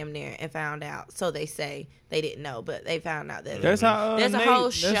pregnancy, damn near, and found out. So they say they didn't know, but they found out that. That's how There's a Nate, whole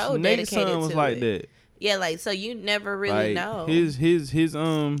that's- show Nate's dedicated son was to like it. that. Yeah, like so you never really Like know.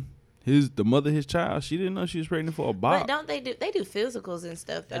 the mother of his child, she didn't know she was pregnant for a But bop. don't they do? They do physicals and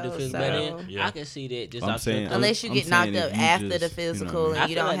stuff I though. do feel so. better. Yeah. I can see that just I'm off saying- the- Unless you I'm get knocked saying if up you after just- the you know what I physical mean? I and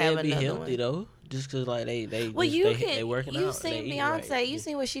you feel don't like have that'd be another healthy one. though. just cause like they Well, just, you they can. working You out. seen they eating Beyonce. right. You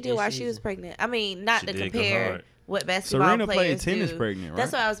seen what she did This while she was season. pregnant. I mean, not She to did go compare hard. what basketball Serena played players tennis do. pregnant, right?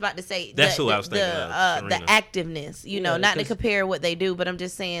 That's what I was about to say. That's who I was thinking of, The Serena. activeness, you know, Yeah, not to because- compare what they do, but I'm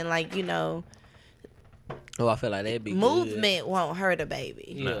just saying, like, you know, Oh, I feel like that'd be movement won't hurt a baby.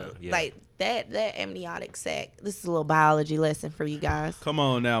 Yeah. Nah, yeah. Like that amniotic sac. This is a little biology lesson for you guys. Come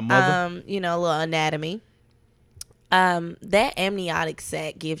on now, mother. You know, a little anatomy. That amniotic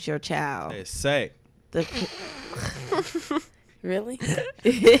sac gives your child That sack. the really.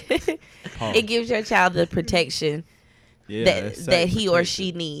 It gives your child the protection Yeah, that he or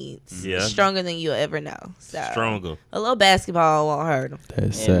she needs. Yeah. Stronger than you'll ever know. So Stronger. a little basketball won't hurt him.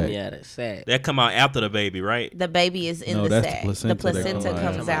 That That's sad. That come out after the baby, right? The baby is in No, the that's the sac. placenta that placenta come out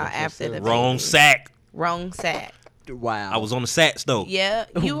comes after. out after the Wrong baby. sack. Wrong sack. Wow. I was on the sacks though. Yeah,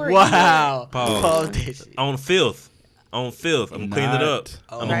 you were. Wow. Pause. Pause that shit. On fifth. On fifth. I'm cleaning it up.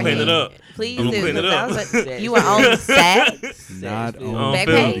 Oh, I'm Right. gonna clean it up. Please I'm do. gonna clean it 'cause I up. was like, you were on sacks. Not Sex, on Back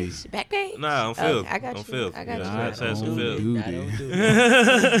Phil. duty. page. Back page. Nah, on fifth. Okay, I got on you. fifth. I got you. Not That's some on fifth.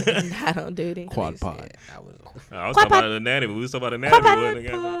 duty. Not on duty. Quad pod. I was I was Quad talking pod. about anatomy. We was talking about Quad anatomy.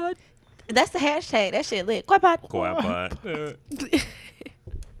 pod. Wasn't it? That's the hashtag. That shit lit. Quad pod. Quad pod.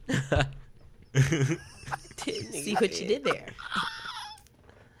 See what you did there.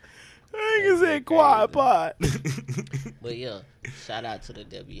 Nigga said quad pod. But yeah, shout out to the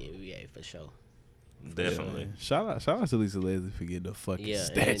WNBA for sure. Definitely. Shout out to Lisa Leslie for getting the fucking Yeah,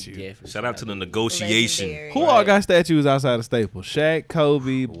 statue. definitely Shout out to the negotiation. Legendary. Who all got statues outside of Staples? Shaq,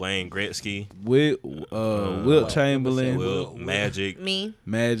 Kobe, Wayne Gretzky, Wilt Chamberlain, Will, Magic, Me.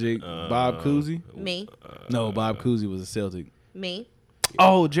 Magic, Bob Cousy. Me. No, Bob Cousy was a Celtic. Me.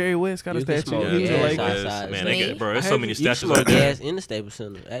 Oh, Jerry West got a You can statue. smoke He was a gas Laker. outside. Man, Me? they got, bro, I there's so heard many you statues smoke out there. gas in the Staples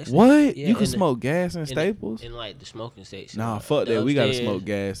Center. Actually. What? Yeah, You can in the- smoke gas in in Staples? in like the smoking section. Nah, fuck The that. We gotta upstairs- smoke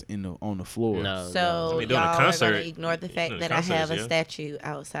gas on the floor. No, So no. I mean, doing a y'all are concert- gonna ignore the fact doing that I have concerts, a yeah. statue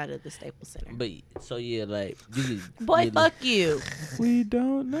outside of the Staples Center. But so yeah, like you could Boy, really- fuck you. We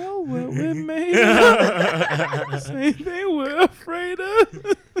don't know what we're made of. Same thing we're afraid of.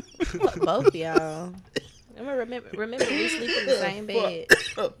 Fuck both y'all. Remember, we sleep in the same bed.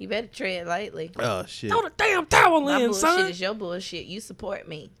 You better tread lightly. Oh shit. Throw the damn towel My in, bullshit son. is your bullshit. You support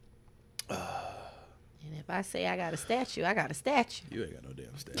me. And if I say I got a statue, I got a statue. You ain't got no damn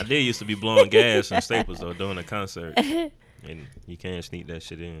I statue. did used to be blowing gas in Staples though during a concert, and you can't sneak that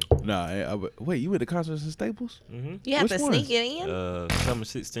shit in. Nah, wait, you went to concerts in Staples? Mm-hmm. You have Which to ones? sneak it in. Summer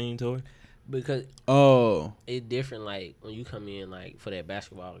 16 tour. because Oh. it's different. Like when you come in, like for that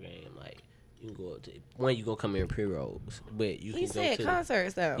basketball game, like you can go up to one. You gonna come in pre-rolls, but you We can said go to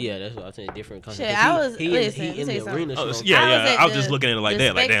concerts though. Yeah, that's what I'm saying. Different concerts. Shit, 'Cause I was- he listen, in, let he in me the tell you arena. Oh, smoking. yeah, I was yeah. at I was the- just looking at it like the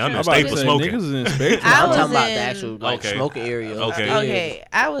that. Like, damn, I'm I'm in about to Staples say, smoking. niggas was in Spectrum. I I'm was talking about the in- actual like Okay. smoking area. Okay. Okay,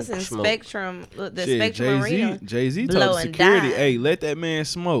 I was in Smoke. Spectrum, the Shit, Spectrum Arena. Jay-Z told the blowing security, dime. hey, let that man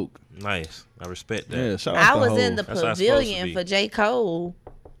smoke. Nice. I respect that. Yeah, shout out I to was in Hov. the That's how it's supposed to pavilion be. for J. Cole.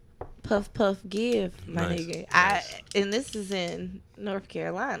 Puff Puff Give, my Nice. nigga. Nice. And this is in North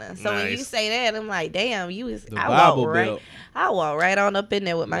Carolina. So when you Nice. say that, I'm like, damn, The I Bible walk right. Belt. I walk right on up in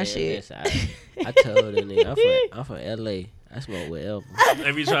there with my Man, shit. listen, I told the nigga I'm from LA. I smoke whatever.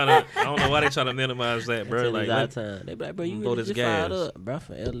 They be trying to. I don't know why they trying to minimize that, bro. Until Like, it's let- our time. They be like, bro, you blow really this just fired gas. up, bro,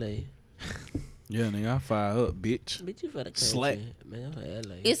 from LA. Yeah, nigga, I fire up, bitch. Bitch, you for the country. Slack. Man, I'm from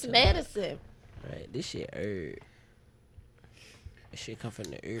LA. It's Tell me. medicine. Right, this shit herb. This shit come from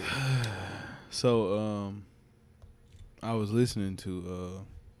the herb. So, I was listening to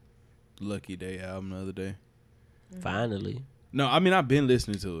Lucky Day album the other day. Finally. No, I mean I've been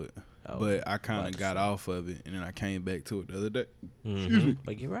listening to it, Oh, but I kind about of to got say. off of it, and then I came back to it the other day. Mhm.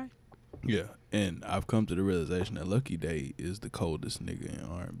 But you're right. Yeah, and I've come to the realization that Lucky Day is the coldest nigga in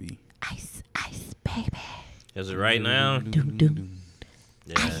R&B. Ice, ice, baby. Is it right now? Dum.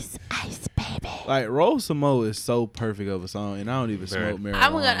 Yeah. Ice, ice, baby. Like Roll Some Mo is so perfect of a song, and I don't even Very. smoke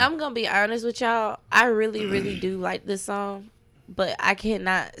marijuana. I'm gonna be honest with y'all. I really do like this song, but I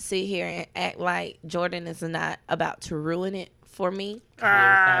cannot sit here and act like Jordan is not about to ruin it for me.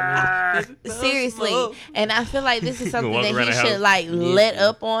 Seriously, and I feel like this is something walk that around he the should house. like let Yeah.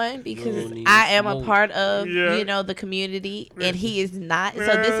 up on because No need I am a smoke. part of Yeah. the community, and he is not. So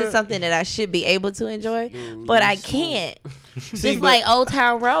this is something that I should be able to enjoy, but I can't. Just like Old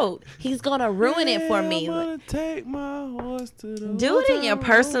Town Road, he's gonna ruin it for me. I'm gonna take my horse to the Do it in your Old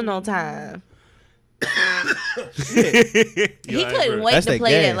Town personal Road. time. He He couldn't wait That's to that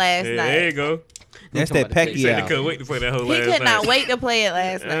play gas. that last There night. you go. That's talking that about the He said they Pacquiao. couldn't wait to play that whole He last could not night. wait to play it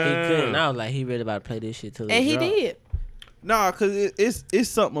last night, He couldn't. I was like, he really about to play this shit till and he drop. did. Nah, cause it's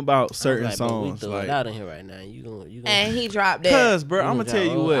something about certain Like, bro, we songs. throw it Like, out in here right now. You gonna And he dropped that. cause bro, I'm gonna tell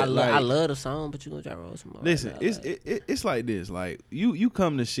you what. I Like, love the song, but you gonna drop roll some more. listen, right now, it's like this. Like you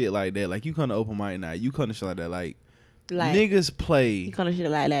come to shit like that. Like you come to open mic night. You come to shit like that. Like niggas play You kind of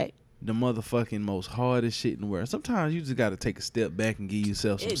shit like that. the motherfucking most hardest shit in the world. Sometimes you just gotta take a step back and give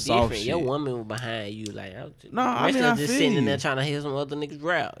yourself some it's soft different. shit. Your woman was behind you, like I was just, No, I rest mean, of I us just feel sitting in you. there trying to hear some other niggas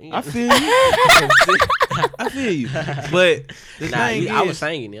rap. You I know? feel you. I feel you. But the thing I was is,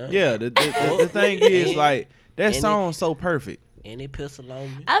 singing, yeah. yeah, the thing is And- like that and song's so perfect. And they pistol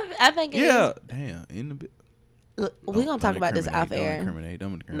on me. I think it Yeah, is. damn. In the Look, we're going to talk about this off air. Don't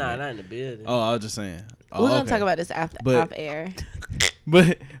incriminate. Nah, not in the building. Oh, I was just saying. Oh, We're going to okay. talk about this off air.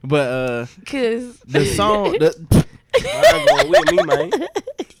 But Because the song Why going with me, man?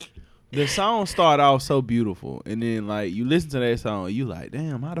 the song started off so beautiful, and then like you listen to that song, you like,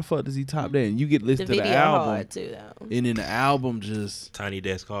 damn, how the fuck does he top that? And you get to the listen to the video album, hard, too, though. and then the album just Tiny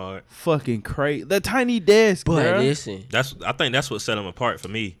Desk Hard. fucking crazy. The Tiny Desk, But bruh. listen, I think that's what set them apart for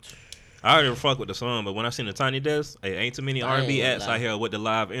me. I already fuck with the song, but when I seen the Tiny Desk, hey, ain't too many I ain't R&B gonna acts lie. out here with the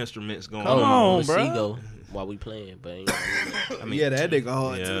live instruments going Come on, on. bruh. Go while we playing, but ain't I mean, yeah, that nigga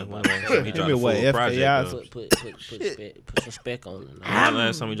hard yeah, too. when last time he That dropped a been what, full FKI? project, though. put some spec on it. When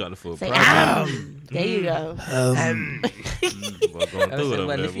last time we dropped a full Say, project? there you go. Boy, going I through it said, over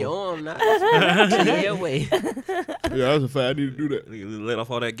well, there, if your boy. arm not yeah, way. Yeah, that's a fact. I need to do that. Nigga let off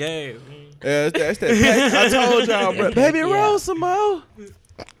all that gas. Yeah, that's that. Pack. I told y'all, bro. Baby, Yeah. roll some more.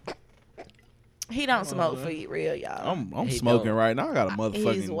 He don't smoke for you, real, y'all. I'm He smoking don't. right now. I got a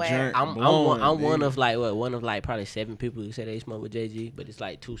motherfucking He's whack. joint. I'm blowing, one nigga. of like probably 7 people who say they smoke with JG, but it's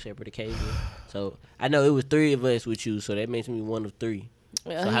like 2 separate occasions. So I know it was 3 of us with you, so that makes me one of 3.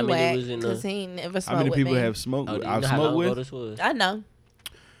 Well, So he how many whack, was in the- 'cause he ain't never smoked How many with people me. have smoked? Oh, With? do you I've know how smoked long ago with. this was? I know.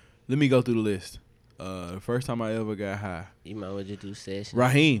 Let me go through the list. The first time I ever got high, You might well just do session.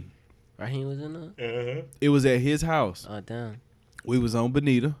 Raheem. Raheem was in there. It was at his house. Oh damn. We was on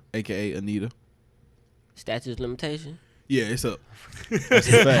Bonita, aka Anita. Statute of limitation. Yeah, it's up. That's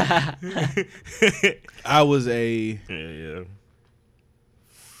a fact. I was a Yeah.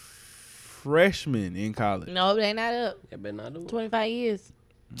 freshman in college. No, they not up. That better not do it. 25 years.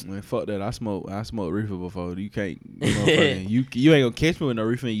 Man, fuck that. I smoked reefer before. You can't. You ain't gonna catch me with no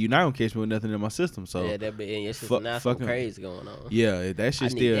reefer. You not gonna catch me with nothing in my system. So Yeah, that be and your sister fuck- now something fucking- crazy going on. yeah, that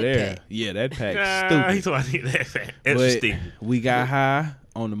shit's I need still that there. pack. Yeah, that pack's He stupid. told me I need that fat. But Interesting. we got high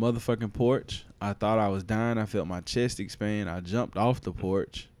on the motherfucking porch. I thought I was dying. I felt my chest expand. I jumped off the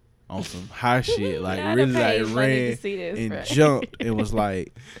porch on some high shit, like I'd really have paid like money to ran see this, and bro. jumped and was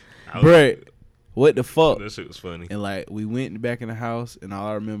like, I was- bruh, what the fuck? That shit was funny. And like we went back in the house, and all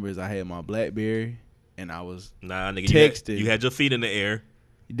I remember is I had my BlackBerry, and I was Nah, nigga, Texting. you had your feet in the air.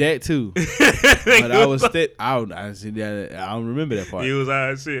 that too. But I was I see that I don't remember that part. He was high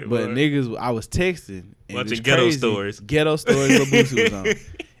as shit. But boy. niggas, I was texting and Watching it's Ghetto crazy. Stories. Ghetto Stories. What Boosie was on.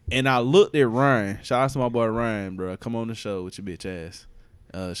 And I looked at Ryan. Shout out to my boy Ryan, bro. Come on the show with your bitch ass.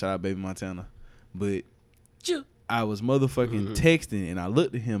 Shout out Baby Montana. But I was motherfucking texting, and I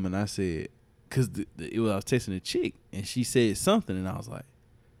looked at him and I said, cause I was texting a chick, and she said something, and I was like,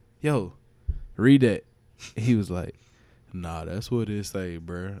 "Yo, read that." And he was like, "Nah, that's what it say,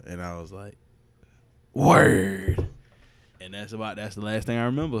 bro." And I was like, "Word." And that's the last thing I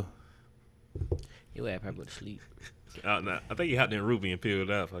remember. You had probably go to sleep. Nah, I think he hopped in Ruby and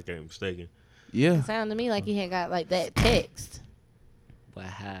peeled out, if I can't be mistaken. Yeah. It sounded to me like he had got like that text. But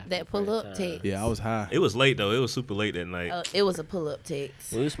high. That pull-up text. Yeah, I was high. It was late, though. It was super late that night. It was a pull-up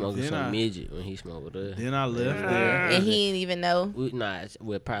text. We was smoking Then some I- midget when he smoked with us. Then I left there. And he didn't even know.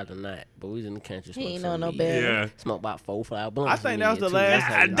 We're probably not, but we was in the country. He smoking ain't know some no weed. better. Yeah. Smoked about 4 flower blunts. I think in that was there, the too. last.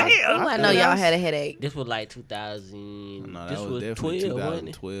 God damn. Ooh, I know y'all had a headache. This was like 2000. No, this that was was definitely 12, wasn't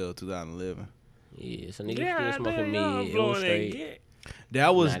it? 2012, 2011. Yeah, so niggas still smoking y'all mid. It blowing was that straight. gas.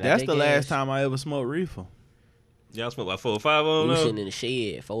 That's that the last gas. time I ever smoked reefer. Y'all smoked about 4 or 5 on We was them? sitting in the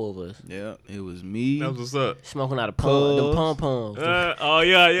shed, 4 of us, Yeah, it was me. That was what's up. smoking out of Cuz. them pom poms. Oh,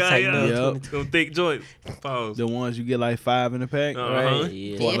 yeah. Yep. Them thick joints. Pause. The ones you get like 5 in the pack. Uh-huh. Right?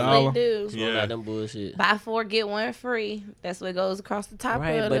 Yeah. For a Definitely dollar. do. Smoking Yeah. out them bullshit. Buy 4, get 1 free. That's what goes across the top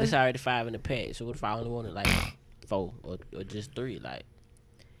Right, of but the- it's already 5 in the pack. So what if I only wanted like 4 or just 3? Like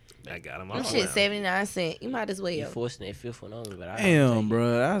I got him Them all shit now. 79 cents. You might as you well. forcing that 5th one on me, but I Damn,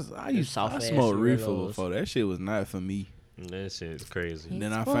 bro. I soft-ass smoked reefer Cirillos. before. That shit was not for me. That shit's crazy.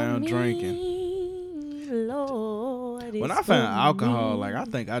 Then I It's for found me, drinking. Lord, When it's I found for alcohol, me. like I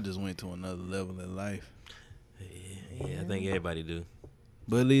think I just went to another level in life. Yeah, I think everybody do.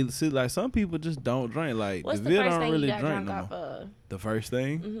 But see, like some people just don't drink. Like What's the DeVille first don't thing really you got drink drunk no off more. of? The first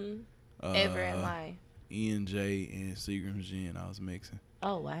thing, Ever in life? E&J and Seagram's gin I was mixing.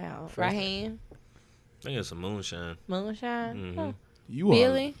 Oh wow. First- Right hand. I think it's some moonshine. Moonshine. Mhm. Oh, You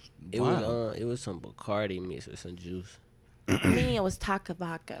Billy. It was some Bacardi mixed with some juice. I mean, it was Taka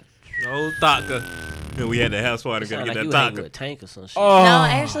Vodka. Oh, Taka. And we had the house party It to sound get like you that hanging Taka. with Tank or some shit. Oh. No,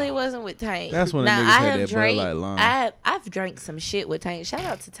 actually, it wasn't with Tank. That's when the now, niggas I had have that Bud drank. Light line. I've drank some shit with Tank. Shout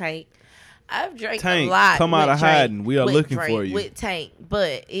out to Tank. I've drank Tank, a lot. come out with of Drake- hiding. We are with looking Drake, for you. with Tank,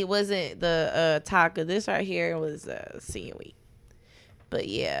 but it wasn't the Taka. This right here was seaweed. But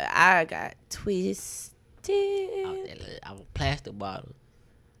yeah, I got twisted. Out of plastic bottle.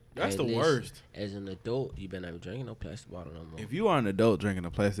 That's Hey, the listen, worst. As an adult, you better not be drinking no plastic bottle no more. If you are an adult drinking a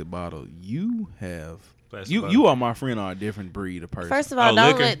plastic bottle, you have Plastic you bottle. you are my friend or a different breed of person. First of all, Oh, don't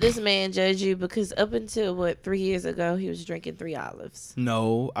liquor? let this man judge you because up until 3 years ago, he was drinking 3 olives.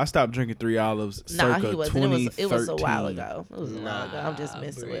 No, I stopped drinking 3 olives Nah, circa he wasn't. 2013. It was a while ago. It was a while ago. I'm just Nah,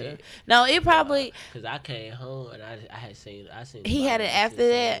 messing with him. Brett. No, it probably Cause I came home and I seen he had it after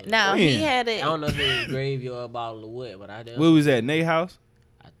that. No, When? he had I it. don't know if it was graveyard bottle or what, but I did. Where was at? Nate house?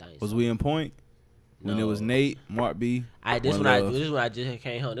 I think Was so. we in Point? When it was No. Nate, Mark B. This One when Love. this when I just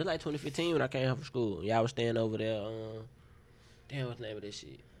came home. This like 2015 when I came home from school. Y'all was staying over there. Damn, what's the name of this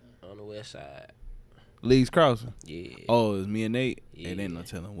shit? On the west side. Lee's Crossing. Yeah. Oh, it was me and Nate. Yeah. It ain't no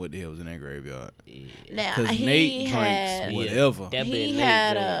telling what the hell was in that graveyard. Yeah. Now Because he Nate had drinks whatever. That he been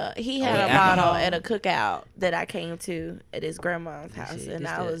had Nate a drink. he had Oh, a alcohol. bottle at a cookout that I came to at his grandma's house, shit, and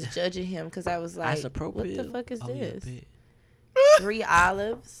this I that- was judging him because I was like, That's appropriate. "What the fuck is Oh, yeah, this? bet. 3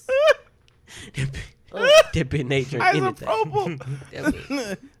 olives." That been Nate drink Ice anything. appropriate. That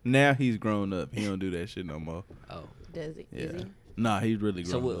been- Now he's grown up. He don't do that shit no more. oh. Does it? Yeah. Is he? Nah, he's really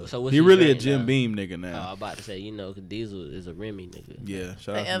So grown what- up. so what's he his really a drink Jim now? Beam nigga Oh, now. I'm about to say, cause Diesel is a Remy nigga. Yeah,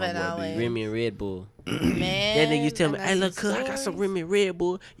 shout out Forever to and my boy always. D. Remy and Red Bull. Man, That nigga used to tell me, I "Hey, got look, some cuz I got some stories. Remy and Red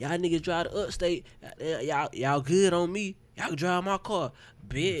Bull. Y'all niggas drive the upstate. Y'all good on me. Y'all can drive my car.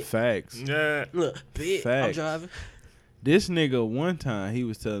 Bitch. Facts. Yeah. Look, bitch. I'm Facts. driving. This nigga one time he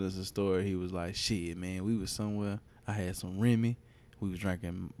was telling us a story. He was like, "Shit, man, we was somewhere. I had some Remy. We was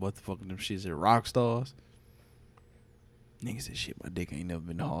drinking what the fuck them shits at Rock Stars. Nigga said, "Shit, my dick ain't never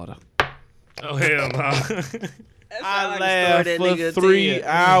been harder." Oh, hell no. I laughed for 3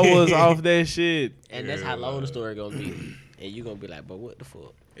 hours off that shit. And that's how long the story gonna be. And you gonna be like, but what the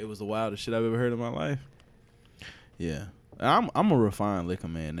fuck? It was the wildest shit I've ever heard in my life. Yeah, I'm a refined liquor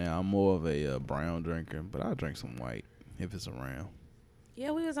man now. I'm more of a brown drinker, but I drink some white if it's around. Yeah,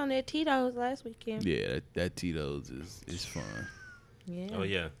 we was on that Tito's last weekend. Yeah, that Tito's is fun. Yeah. Oh,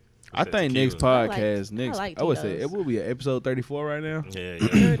 yeah. I think next tequila. podcast, I like I would say Tito's. it will be episode 34 right now. Yeah,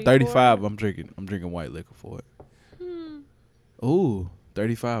 yeah. 35. I'm drinking white liquor for it. Hmm. Ooh,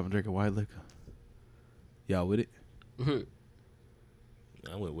 35. I'm drinking white liquor. Y'all with it? Mhm.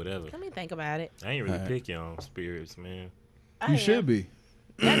 I went whatever. Let me think about it. I ain't really Alright. picky on spirits, man. You I should am. be.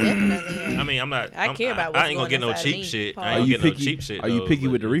 I definitely am. I mean, I'm not. I care about I what's ain't gonna going get no inside cheap me. shit. Are I Are ain't you gonna get picky? no cheap shit. Are you though, picky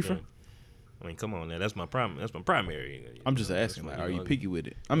but with the you reefer? know, I mean, come on now. That's my primary. I'm just asking. Like, are you picky with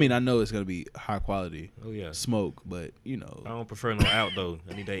it? I mean, I know it's gonna be high quality Oh yeah. smoke, but you I know, don't prefer no outdoor.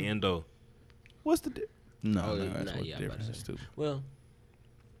 I need that indoor. what's the no? Oh, no, that's nah, what yeah, the I'm about difference to is say. too. Well,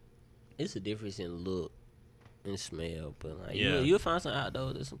 it's a difference in look and smell, but like Yeah. you'll find some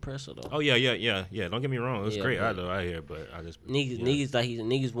outdoors that's impressive though. Oh yeah. Don't get me wrong. It's Yeah, great but- outdoor out here, but I just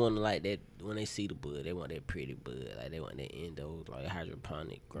Niggas want to like that when they see the bud. They want that pretty bud. Like they want that endo, like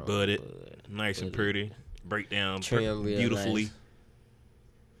hydroponic grown Budded. bud. nice and Budded. pretty. Break down Trim real beautifully.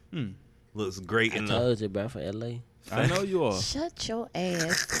 nice. Looks great I in the. told you, bro, for LA. I know you are. Shut your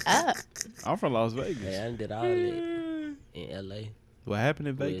ass up. I'm from Las Vegas. Yeah, I done did all that in LA. What happened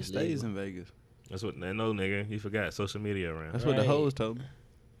in Where Vegas it's stays legal. in Vegas. That's what they know, nigga. You forgot social media around. That's what the Right. hoes told me.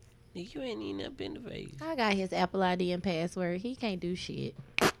 Nigga, you ain't even never been to Vegas. I got his Apple ID and password. He can't do shit.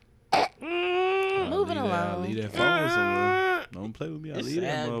 I'll Moving leave that- I'll along. leave that phone somewhere. Don't play with me. I'll It's leave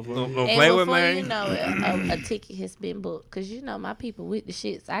that sad. motherfucker. Don't And play with before me. you know it, a ticket has been booked. Because you know my people with the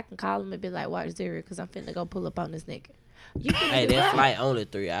shits. I can call them and be like, watch Zero because I'm finna go pull up on this nigga. You finna Hey, do that what? flight only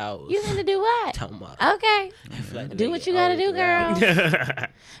 3 hours. You finna do what? Talking about Okay. that flight Do nigga what you gotta only do, 3 hours. girl.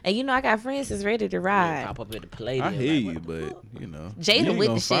 And you know I got friends that's ready to Yeah, ride. pop up at the Palladium. I hear like, you, what the but fuck? you know, you Jada ain't with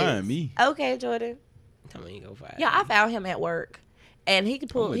gonna the find shits. me. Okay, Jordan. Tell me you go find Yeah, I found him at work. And he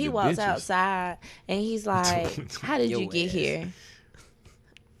I'm with he the walks bitches. outside and he's like, how did Your you get ass. here?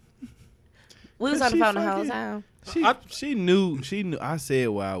 We was Cause on the she phone the whole fucking- time. She knew. I said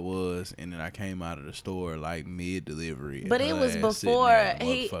where I was, and then I came out of the store like mid delivery. But it was before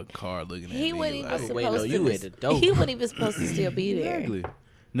he- car looking at He me. wasn't even I was like, waiting on supposed you to. at the door. He wasn't even supposed to still be there. Exactly.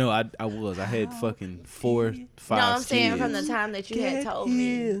 No, I was. I had fucking 4, 5 No, I'm saying kids. from the time that you had told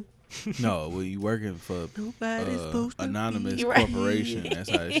me. No, when you working for Nobody's supposed to anonymous be. Right. corporation, that's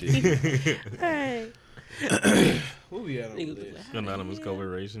how that shit. Hey. What we at on the Niggas list? like, Anonymous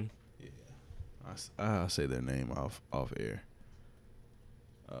corporation. I'll say their name off air.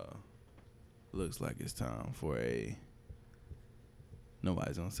 Looks like it's time for a.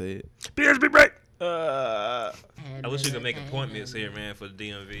 Nobody's gonna say it. BSB break. I wish you could make appointments here, man, for the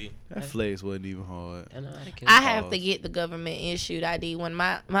DMV. That flex wasn't even hard. I have to get the government issued ID. When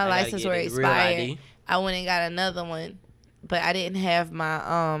my license were expired, I went and got another one, but I didn't have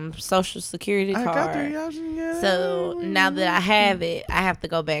my social security I got card. 3 options. Yeah. So now that I have it, I have to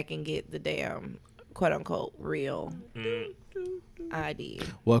go back and get the damn quote unquote real ID.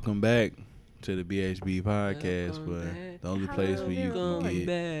 Welcome back to the BHB podcast, but the only place where you can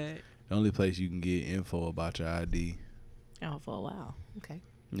get the only place you can get info about your ID. Oh, for a while. Okay.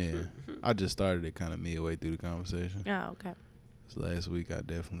 Yeah, I just started it kind of midway through the conversation. Oh, okay. So last week I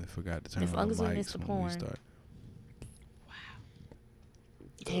definitely forgot to turn As on long the as we missed mics the when porn. we start.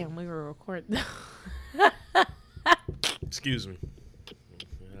 Damn, we were recording. Excuse me.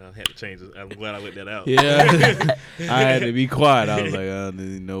 I had to change it. I'm glad I let that out. Yeah, I had to be quiet. I was like, I don't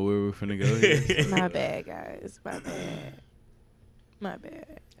even know where we're finna go here. My bad, guys. My bad. My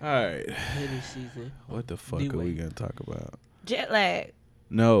bad. All right, Hoodie season. what the fuck are we gonna talk about? Jet lag.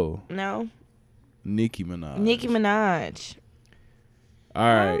 No, No. Nicki Minaj. Nicki Minaj. All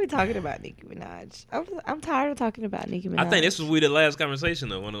Why are we right, talking about Nicki Minaj? I'm tired of talking about Nicki Minaj. I think this was the last conversation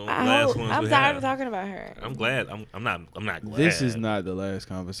though. One of the last ones I'm we tired had. of talking about her. I'm glad. I'm not glad. this is not the last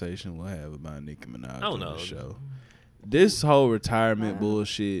conversation we'll have about Nicki Minaj Oh, on no. the show. This whole retirement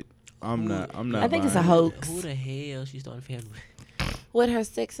bullshit. I'm not. I think it's a buying it. hoax. Who the hell she started a family with? With her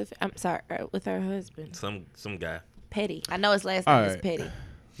I'm sorry, with her husband. Some guy. Petty. I know his last All name is right. Petty.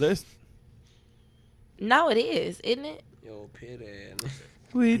 Let's. No, it is, isn't it? Yo, Petty.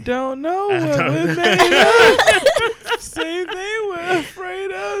 We don't know what we're made of. Same thing we're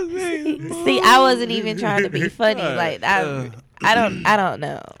afraid of. See, I wasn't even trying to be funny. Like I don't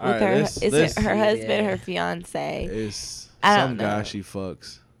know. All With right, her, let's- it's let's- her husband, Yeah. her fiance. It's I some don't guy know. she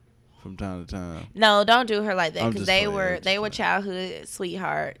fucks from time to time. No, don't do her like that I'm because just they playing, were I'm just they were playing. childhood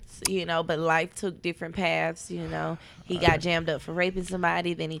sweethearts, but life took different paths. He got jammed up for raping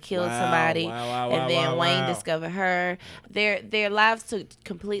somebody, then he killed Wow, somebody, wow, and then Wayne wow. discovered her. Their lives took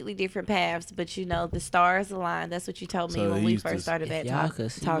completely different paths, but the stars aligned. That's what you told me So when they we used to- first started that Y'all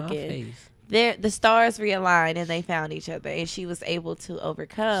could see my talking. face. The stars realigned and they found each other, and she was able to So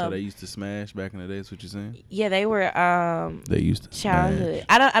overcome. they used to smash back in the day. Is what you're saying? Yeah, they were They used to childhood.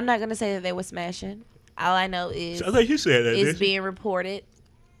 I'm not gonna say that they were smashing. All I know is I think you said that. it's didn't you? being reported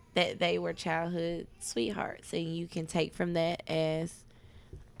that they were childhood sweethearts, and you can take from that as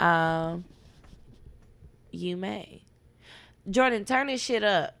you may. Jordan, turn this shit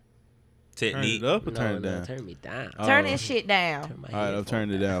up. Turn Technique. it up or No, turn it no, down. turn me down. Oh. Turn this shit down. Turn my All right, I've headphones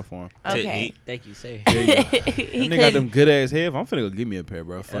turned it down for him. Okay. Technique. Thank you, sir. There you go. He That nigga got them couldn't. good ass headphones. I'm finna go get me a pair,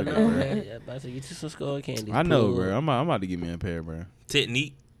 bro. Fuck it, bro. Yeah, about to get you some skull candy. I know, bro. I'm about to get me a pair, bro.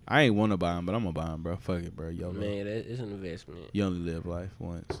 Technique. I ain't want to buy them, but I'm gonna buy them, bro. Fuck it, bro. YOLO. Man, it's an investment. You only live life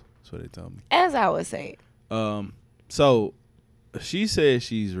once. That's what they told me. As I was saying, So she says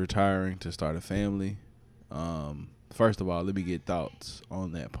she's retiring to start a family. First of all, let me get thoughts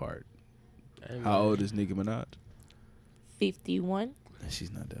on that part. How old is Nicki Minaj? 51.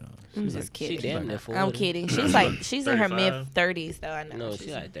 She's not that old. I'm She's just like, kidding. She damn near 40. I'm kidding. She's in her 35? mid 30s though. I know. No,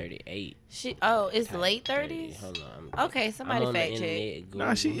 she's like 38. It's late 30s. Hold on. Okay, somebody I'm on the fact check. internet,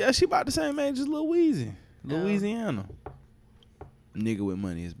 Nah, she about the same age as Lil Weezy. Louisiana. Nigga with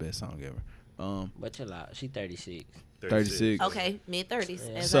Money is best song ever. But chill out. She 36. 36. Okay, mid 30s.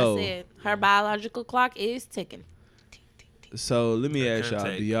 Yeah. As So- I said, her biological clock is ticking. So let me Her ask y'all,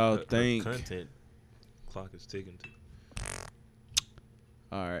 content- do y'all her think content clock is ticking too?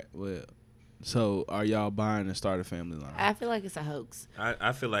 all right, well, so are y'all buying and start a family line? I feel like it's a hoax.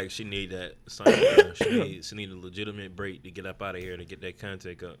 I feel like she need that. She need a legitimate break to get up out of here to get that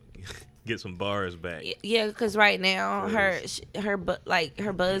content up, get some bars back. Yeah, because right now Yes. her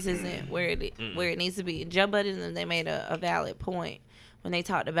buzz isn't where it needs to be. Joe Budden and them, they made a valid point when they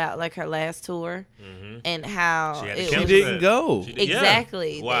talked about like her last tour and how She had to it She was cancel didn't that. go. She did- yeah.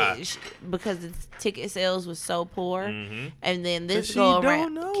 exactly Why? because the ticket sales was so poor, and then But this she go don't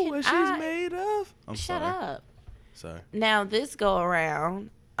around. know Can what she's I- made of. I'm Shut sorry. up. Sorry. Now this go around,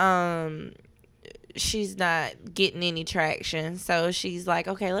 she's not getting any traction, so she's like,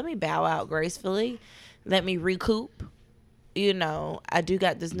 okay, let me bow out gracefully, let me recoup. I do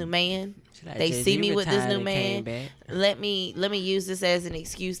got this new man. She like, They Jay-Z see me with this retired new and came man. back. Let me use this as an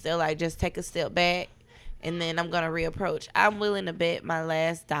excuse to like just take a step back and then I'm gonna reapproach. I'm willing to bet my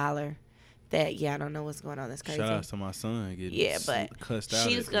last dollar that I don't know what's going on. That's crazy. Shout out to my son getting but cussed out.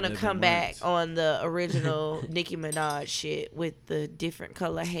 she's at gonna 11 come months. back on the original Nicki Minaj shit with the different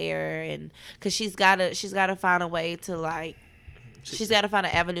color hair, and because she's gotta find a way to like. She's got to find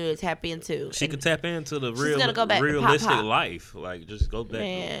an avenue to tap into. She could tap into the she's gonna go back to realistic Pop Pop. life. Like, just go back.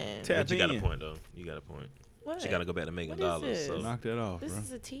 Man. Tap But you got a in. point, though. You got a point. What? She got to go back to making What is dollars. this? So. Knock that off, This bro.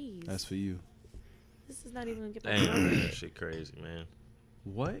 is a tease. That's for you. This is not even gonna get Damn, back man, that shit crazy, man.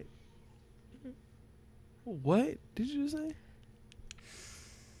 What? What did you say?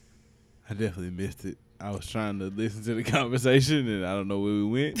 I definitely missed it. I was trying to listen to the conversation, and I don't know where we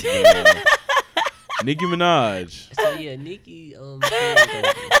went. But, Nicki Minaj. So yeah, Nicki.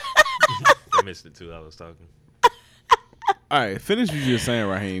 I missed it too. I was talking. All right, finish what you were saying,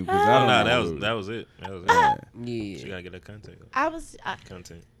 Raheem. Because I Oh, don't no, know. that was it. That was it. Yeah. She Yeah. gotta get that content.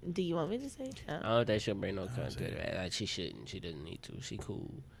 Content. Do you want me to say? I don't think she'll bring no content. Like she shouldn't. She doesn't need to. She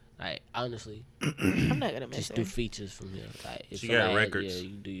cool. Like honestly, I'm not gonna miss just her. do features from here. Like if She got somebody- records. Yeah,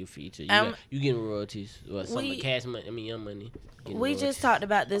 you do your feature. You getting royalties. Well, some We- cash money. I mean, your money. Getting We royalties. just talked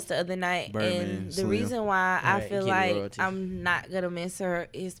about this the other night, Birdman, and the Slim. reason why I Right, feel getting like royalties. I'm not gonna miss her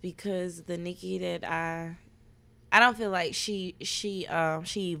is because the Nicki that I don't feel like she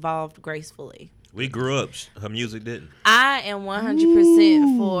evolved gracefully. We grew up. Her music didn't. I am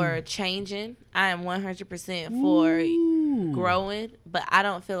 100% for changing. I am 100% for growing, but I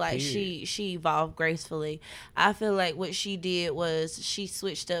don't feel like she evolved gracefully. I feel like what she did was she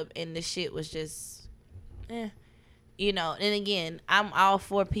switched up, and the shit was just, you know. And again, I'm all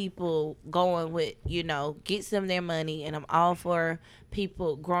for people going with, you know, gets them their money, and I'm all for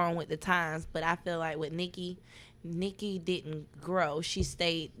people growing with the times. But I feel like with Nicki didn't grow. She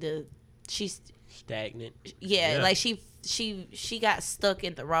stayed stagnant. yeah, Yeah. like she got stuck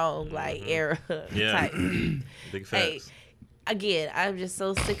in the wrong like era Yeah. type. Big Hey, facts. again, I'm just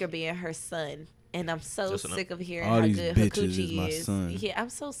so sick of being her son, and I'm so Just sick of hearing All how these good her bitches coochie is my son. Yeah, I'm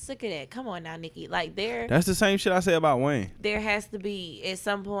so sick of that. Come on now, Nicki. Like That's the same shit I say about Wayne. there has to be at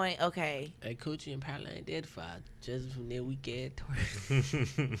some point. Okay, Hey, Coochie and Paula ain't dead for just from their weekend tour.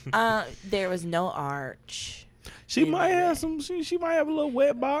 there was no arch. She might have some. She might have a little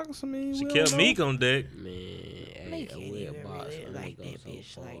wet box. I mean, She we kept don't know. Meek on deck. Man, hey, Meek a can't weird even box really will like go that so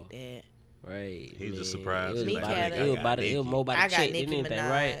bitch far. like that. Right. He was just man. surprised. It was, Meek about, had it a- was about it was more about I the got check Nicki than anything, Minaj.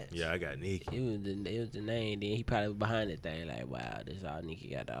 right? Yeah, I got Nicki. It was the name. Then he probably was behind the thing. Like, wow, this is all Nicki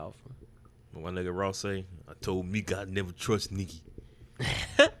got to offer. One nigga Ross say, I told Meek I'd never trust Nicki.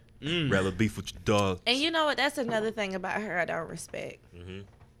 Rather beef with your dog. And you know what? That's another thing about her I don't respect. Mhm.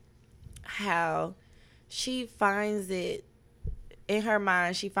 How she finds it in her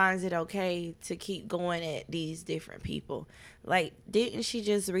mind. She finds it okay to keep going at these different people. Like, didn't she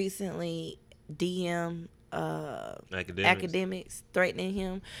just recently DM academics threatening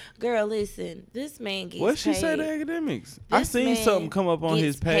him? Girl, listen, this man gets What she paid. say to academics? I This seen man something come up on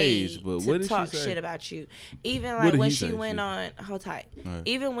his gets page, paid but to what did she talk say? shit about you? Even What like did when he she say, went shit? on, hold tight. Alright.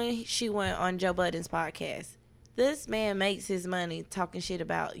 Even when she went on Joe Budden's podcast, this man makes his money talking shit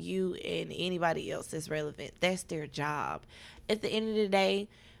about you and anybody else that's relevant. That's their job. At the end of the day,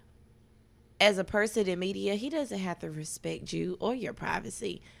 as a person in media, he doesn't have to respect you or your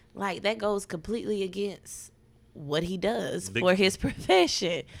privacy. Like, that goes completely against what he does for his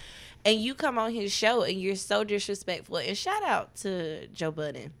profession. And you come on his show and you're so disrespectful. And shout out to Joe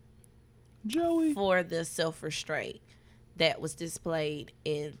Budden Joey. for the self-restraint that was displayed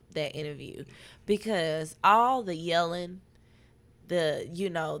in that interview, because all the yelling, the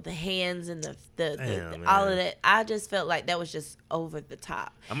hands and the Damn, all man. of that, I just felt like that was just over the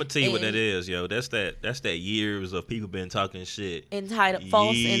top. I'm gonna tell you what that And- is, yo. That's that years of people been talking shit.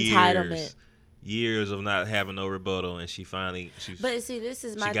 False entitlement. Years of not having no rebuttal, and she But see, this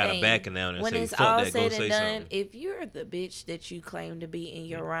is my got thing. a backing now and when say, it's "Fuck all that, go said say and done, something." if you're the bitch that you claim to be in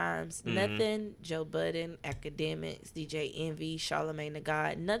your rhymes, Mhm. nothing Joe Budden, academics, DJ Envy, Charlamagne the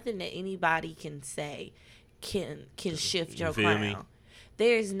God, nothing that anybody can say can shift You your feel me? crown.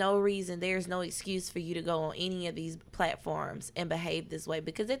 There's no reason, there's no excuse for you to go on any of these platforms and behave this way,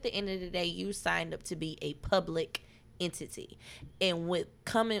 because at the end of the day, you signed up to be a public entity, and with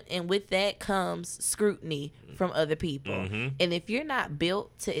that comes scrutiny from other people. Mhm. And if you're not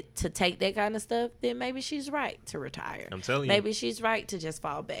built to take that kind of stuff, then maybe she's right to retire. I'm telling you. Maybe she's right to just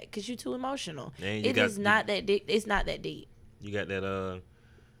fall back because you're too emotional. And you It got- is not that deep. It's not that deep. You got that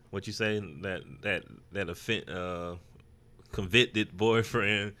what you say, convicted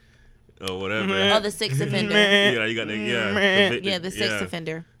boyfriend or whatever. Oh, the sex offender. Yeah, you got that. Yeah, convicted, Yeah, the sex yeah.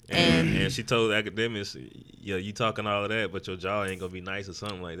 offender. And she told academics, "Yeah, you talking all of that, but your jaw ain't gonna be nice or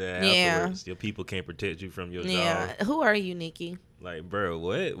something like that. Afterwards, your people can't protect you from your jaw." Who are you, Nikki? Like, bro,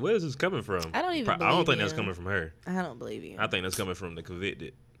 what? Where is this coming from? I don't even. I don't think that's you. coming from her. I don't believe you. I think that's coming from the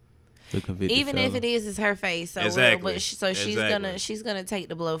convicted. Even if it is, it's her face. So exactly. She's gonna take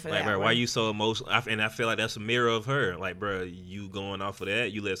the blow for like, that. Bro, one. why you so emotional? And I feel like that's a mirror of her. Like, bro, you going off of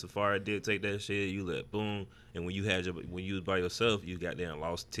that? You let Safari dictate that shit. You let Boom. And when you was by yourself, you got down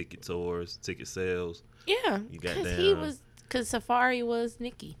lost ticket tours, ticket sales. Yeah, You got because Safari was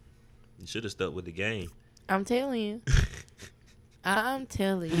Nikki. You should have stuck with the game. I'm telling you. I'm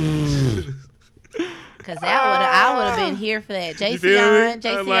telling you. Because I would have been here for that.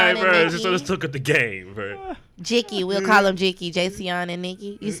 Jayceon like, bro, and just Nikki. took at the game, bro. Jicky, we'll call him Jicky. Jayceon and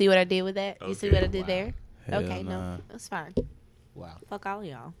Nikki. You see what I did with that? You see what I did Wow. there? Hell Okay, nah. no, that's fine. Wow. Fuck all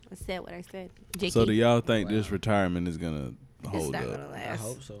y'all. I said what I said. Jicky. So do y'all think Wow. this retirement is gonna It's hold not up? gonna I last.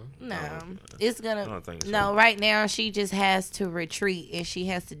 hope so. No, I it's I gonna. don't think so. No, right now she just has to retreat and she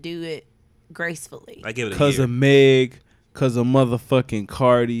has to do it gracefully. I give it a Cause year. of Meg, cause of motherfucking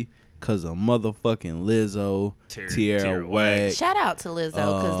Cardi, cause of motherfucking Lizzo, Tierra Tierra Whack. Shout out to Lizzo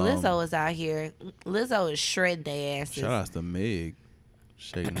because Um, Lizzo is out here. Lizzo is shredding their asses. Shout out to Meg,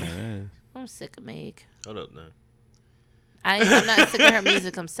 shaking her ass. I'm sick of Meg. Hold up now. I'm not sick of her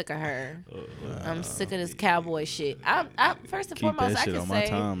music. I'm sick of her. I'm sick of this cowboy shit. I first and Keep foremost, that I shit can on my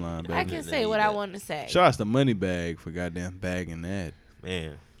say timeline, baby. I can say what I want to say. Shout out to Moneybag for goddamn bagging that.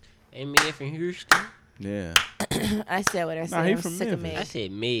 Man. Ain't me from Houston? Yeah. I said what I said. he I'm from sick of Memphis. I Meg.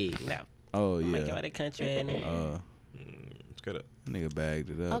 said Meg. No. Oh Oh my God, yeah. that country ass nigga. Let's get up. Nigga bagged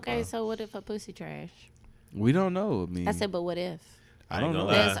it up. Okay, so what if her pussy trash? We don't know. I mean, I said, but what if? I ain't don't gonna know.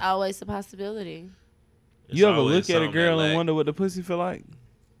 lie. There's always a possibility. It's You ever always look at a something girl that and lack. wonder what the pussy feel like?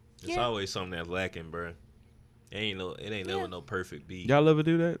 It's Yeah. always something that's lacking, bro. It ain't never no perfect beat. Y'all ever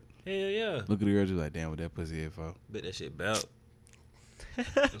do that? Hell yeah. Look at the girl just like, damn, what that pussy is for? Bet that shit bout.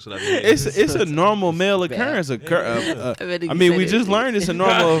 That's what I mean. It's a normal male occurrence. I mean, we just learned it's a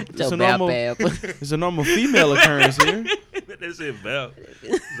normal. It's a normal. It's a normal female occurrence here. Bet that shit bout.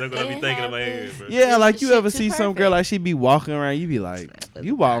 That's what I be It thinking in my happens. head, bro. Yeah, like you Shit ever too see some girl perfect. like she be walking around, you be like,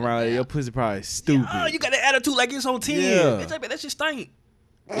 you walk around, your pussy probably stupid. Oh, you got that attitude like it's on 10. Yeah. Bitch, I bet that shit stink.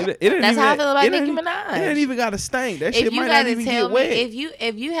 It ain't That's even, how I feel about it Nicki ain't- Minaj. It ain't even got to stink. That shit If you might not gotta even tell get me, wet.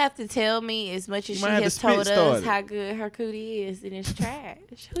 if you have to tell me as much as You she might have to has spit told start us it. how good her cootie is, then it's trash.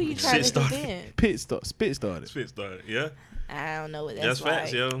 Who you Shit trying to started. convince? Spit started. Spit started. Yeah. I don't know what That's that's,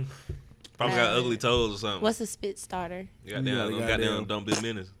 facts, like. yo. Probably got Uh, ugly toes or something. What's a spit starter? You got Goddamn, a goddamn goddamn- dumb bitch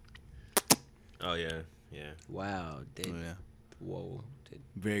minutes. Oh, yeah. Yeah. Wow. That, Oh, yeah. Whoa. That,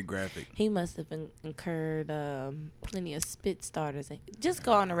 Very graphic. He must have incurred plenty of spit starters. Just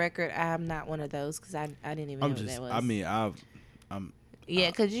go on the record. I'm not one of those because I didn't even know I'm what just. that was. I mean, I'm. yeah,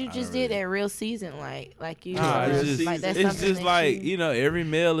 because you I just don't did really- that real season like you. Nah, it's just, like that's it's something just that like you, every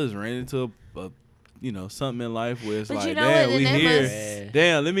male is ran into a something in life where it's But like, you know damn, what, we then that here. must-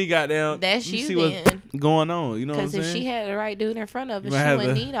 Damn, let me goddamn. That's let me you see then. what's going on. You know what I'm Because if saying? she had the right dude in front of her, You she might have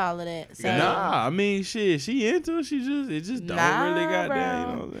wouldn't to- need all of that. So Nah, I mean, shit, she into it. It just don't really Nah, goddamn. bro. You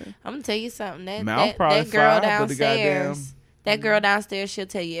know what I'm saying? I'm gonna tell you something. That Mouth that, probably that girl fine, but the downstairs, that girl downstairs, she'll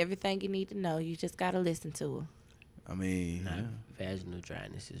tell you everything you need to know. You just gotta listen to her. I mean, nah, yeah. vaginal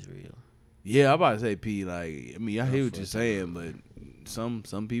dryness is real. Yeah, I'm about to say P. Like, I mean, I hear what fuck you're that. saying, but some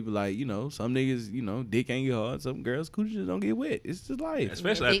people like some niggas dick ain't get hard. Some girls coochie just don't get wet. It's just life.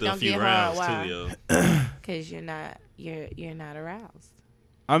 Especially Dick after a don't few get rounds, hard, too, why? yo. Cause you're not aroused.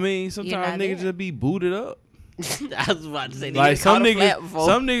 I mean, You're sometimes not niggas there. just be booted up. I was about to say, Like some before.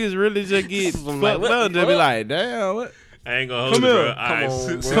 niggas really just get I'm fucked like, what up. the Just be fuck? like, damn, what? I ain't gonna hold Come you, bro. here. All right, Come on,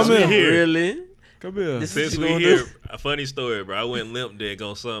 since bro. Come we here. here, Really? Come here. This since is we what you here, gonna a funny story, bro. I went limp dick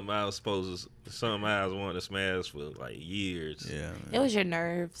on something I was wanting to smash for like years. Yeah, It man. was your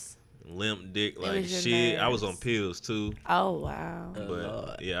nerves. Limp dick It like was your shit. I was on nerves. pills too, Oh wow. but Lord.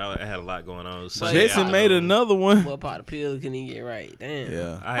 yeah, I had a lot going on. But Jason yeah, made another one. What part of pill can he get right? Damn.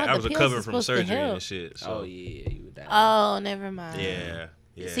 Yeah. I the was pills recovering is from supposed to surgery help. and shit. So Oh yeah, you were down. Oh, never mind. yeah,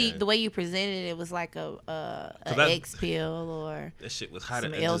 yeah. See, the way you presented it was like a that- X pill or that shit was hot.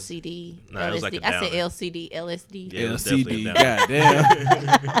 some It just- LCD. Nah, it was like LSD. a I said downer. LCD, LSD. Yeah, it was definitely LCD. a downer.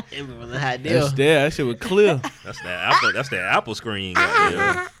 Goddamn. It was a hot deal. That shit was clear. That's that Apple screen.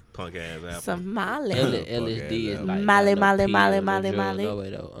 Goddamn. Punk ass Apple. Some Molly. LSD is like Molly, not no Molly, Molly, pill, no Molly, drug. Molly. No way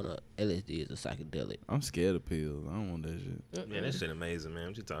though. Oh, no. LSD is a psychedelic. I'm scared of pills. I don't want that shit. Man, that shit amazing, man.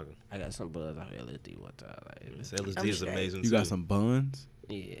 What you talking? I got some buzz off LSD one time. Like, This LSD I'm is straight. amazing You too. got some buns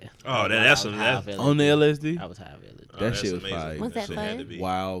yeah. Oh, that's I was some- high off that- on the LSD? I was high off LSD. Oh, that that's shit was amazing. fire. Was that shit had fun? to be.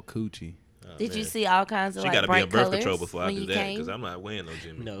 Wild coochie. Oh, Did you man. see all kinds of She like got to be on bright birth colors control before I when do you that came? because I'm not wearing no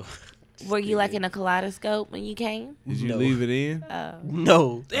Jimmy. No. Were you like in a kaleidoscope when you came? Did you No. leave it in?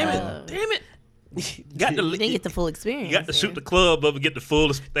 No. Damn Oh. it! Damn it! Got to You didn't get the full experience. You got to shoot then. the club up and get the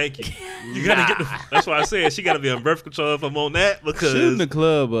full. Thank you. You got to get the. That's why I said she got to be on birth control if I'm on that because Shooting the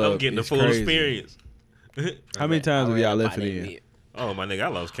club up. I'm getting the is full crazy. experience. How many times have y'all left it in? Oh my nigga, I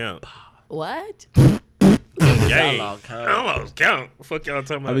lost count. What? Gang, lost count. I lost count. Fuck y'all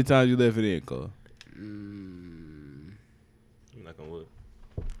talking How many about? times you left it in, Cole? I'm not gonna wood.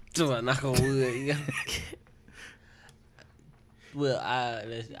 Do I knock on wood? Yeah. Well,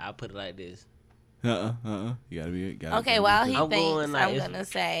 I'll put it like this. You gotta be. Okay, while he I'm thinks, going, like, I'm if- gonna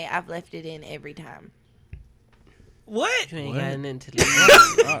say I've left it in every time. What? You ain't What? got nothing to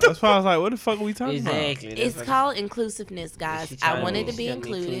leave. That's why I was like, what the fuck are we talking Exactly. It's That's called inclusiveness, guys. She I trying wanted to be get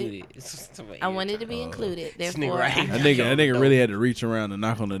me included. I wanted to be included. This nigga Therefore, right here. about? That nigga really had to reach around and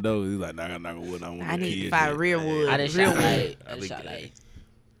knock on the door. He's like, nah, I gotta knock on wood. I want I the need to kids find yet. real wood. I done real shot wood. like, I be good.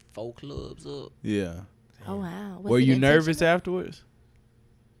 4 clubs up. Yeah. Oh wow. Was Were it you nervous intentional? afterwards?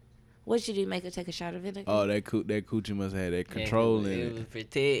 What'd you do? Make her take a shot of vinegar? Oh, that coochie must have had that control in It it. was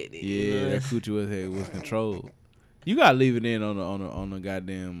protected. Yeah, that coochie was controlled. You gotta leave it in on the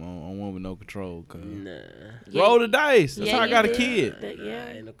goddamn on one with no control. Cause Nah. Yeah. roll the dice. That's Yeah, how I you got a did. kid. But I yeah.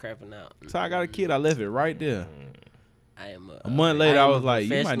 ain't no crapping out. That's how I got a kid. I left it right there. I am A month later, I am was a like, you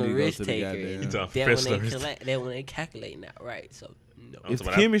might professional need to go risk to the taker, goddamn- and You talking that when professional they risk that when they calculate not right. So no. I'm If the talking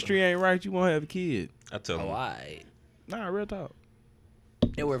about- chemistry ain't right, you won't have a kid. I tell Oh, them. I. Nah, real talk.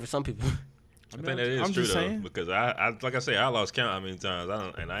 It worked for some people. I think that is I'm true just though, saying. because I like I say, I lost count how many times.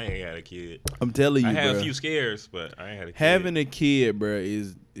 I ain't had a kid. I'm telling you, I had bro. a few scares, but I ain't had a kid. Having a kid, bro,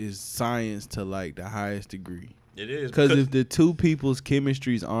 is science to like the highest degree. It is Because if the two people's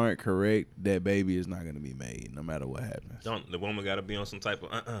chemistries aren't correct, that baby is not gonna be made, no matter what happens. the woman got to be on some type of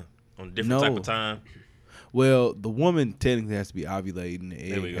on a different No. type of time. Well, the woman technically has to be ovulating. The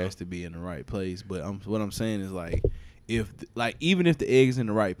There we egg go. has to be in the right place. But what I'm saying is like, even if the egg's in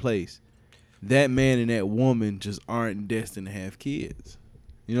the right place, that man and that woman just aren't destined to have kids.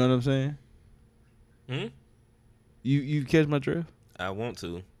 You know what I'm saying? Hmm? You catch my drift? I want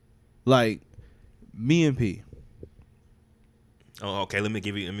to. Like me and P, Oh, okay. Let me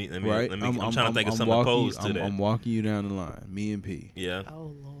give you. Let me. right? I'm trying to think of something opposed to that. I'm walking you down the line. Me and P. Yeah.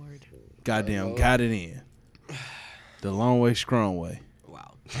 Oh Lord. Goddamn, got it in. The long way, strong way.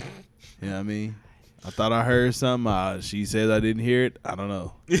 Wow. You know what I mean? I thought I heard something. She says I didn't hear it. I don't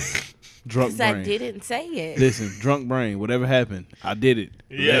know. Drunk Because I brain. didn't say it. Listen, drunk brain. Whatever happened, I did it.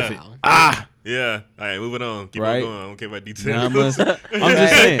 Yeah. Left it. Yeah. All right. Moving on. Keep Right. on going. I don't care about 9 details. months. I'm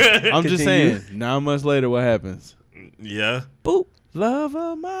just saying. I'm just Continue. saying. 9 months later, what happens? Yeah. Boop. Love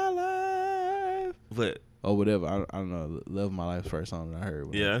of my life. But Or whatever. I don't know. Love of my life's first song that I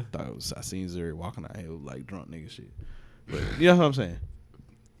heard. Yeah. I seen Zuri walking out here with like drunk nigga shit. But you know what I'm saying?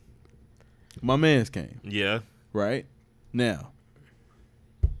 My man's came. yeah. Right? Now,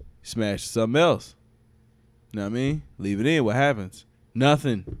 smash something else. You know what I mean? Leave it in. What happens?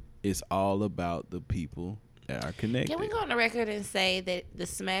 Nothing. It's all about the people that are connected. Can we go on the record and say that the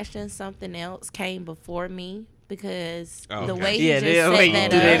smashing something else came before me? Because Oh, the okay. way he Yeah, just they set make that you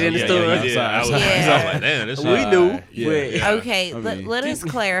do that up. in the store. Yeah, you did. I was Yeah. like, damn, this We shit. knew. Yeah. But Yeah. Okay, I mean- let us Oh,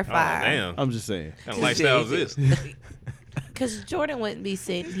 clarify. damn. I'm just saying. What kind of lifestyle is this? Because Jordan wouldn't be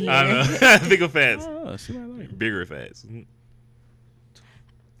sitting here. I know. Bigger fats. Oh, she might like it. Bigger fats.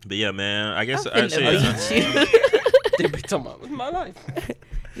 But yeah, man. I guess I'm I finna said. beat you. they be talking about my life.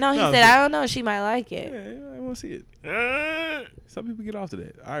 No, he No, said, I don't know. She might like Yeah, it. I want to see it. Uh, Some people get off to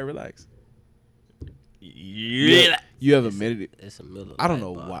that. All right, relax. yeah. You ever admitted it? It's a middle. I don't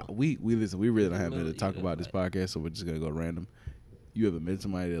know why. We listen. We really don't have nothing to talk about this podcast, so we're just gonna go random. You ever met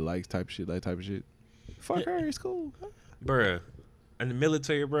somebody that likes type of shit? Fuck her. It's cool. Bruh. In the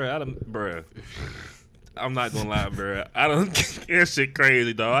military, bruh, I'm not gonna lie, bruh. I don't. That shit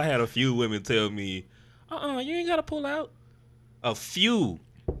crazy, dog. I had a few women tell me, you ain't gotta pull out. A few.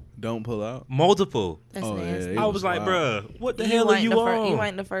 Don't pull out. Multiple. That's Oh, yeah, nasty. it I was was like, wild. bruh, what the hell are ain't you the on? You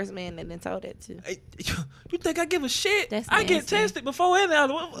ain't the first man that done told that to. Hey, you think I give a shit? That's I get nasty. tested before and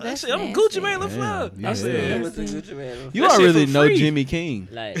after. That's Shit, I'm nasty. Gucci man. Let's Damn, fuck. yeah. I said, Nasty. You That shit already for know free. Jimmy King.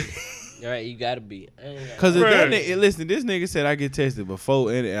 Like, all right, you gotta be. I ain't got- Cause if that Bruh. nigga, listen, this nigga said I get tested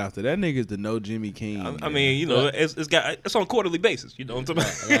before and after. That nigga's the no Jimmy King. I man. mean, you know, it's on a quarterly basis. You know what I'm talking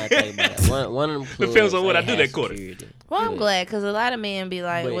I gotta think about about? it. One of them clubs, Depends on what they I do have that quarter. security. Well, I'm But- glad because a lot of men be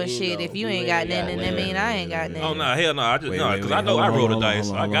like, But, well, you shit, know, if you we ain't ain't got got nothing, that nothing. mean I ain't got nothing. Oh no, hell no! I just Wait, no, wait, because wait, I know hold I on, roll the hold on, dice.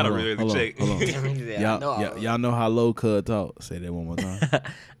 hold I on, gotta hold on, really hold on, check. hold on. Yeah, I know I Y'all know how low Cud talk. Say that one more time.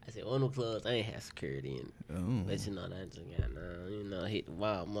 I said, One of the clubs I ain't had security in. Oh. Let you know that I just got hit the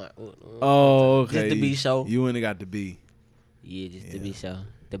Walmart. Oh, okay. Just to be sure. You wouldn't have got the B. Yeah, just to be sure.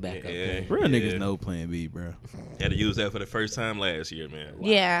 The backup. Yeah. plan. Real Yeah. niggas know Plan B, bro. Had to use that for the first time last year, man.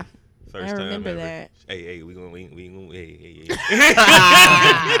 Yeah. First I time remember ever. that. Hey, we gonna, hey.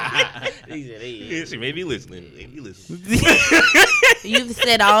 He said, Yeah, she may be listening. You've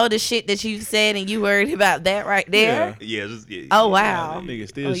said all the shit that you've said, and you worried about that right there. Yeah, just yeah. Oh wow. That nigga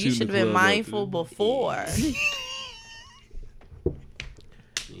still Oh, you shooting should the have been club up, mindful dude. before.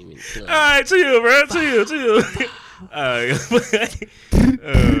 All right, chill, bro. Chill. All right.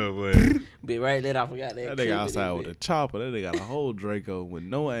 Oh boy. Be right there. I forgot that. That nigga outside with a chopper. That nigga got a whole Draco with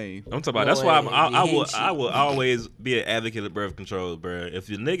no aim. I'm talking about. That's why Boy, I will always be an advocate of birth control, bro. If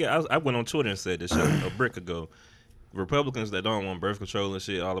your nigga, I went on Twitter and said this shit a brick ago. Republicans that don't want birth control and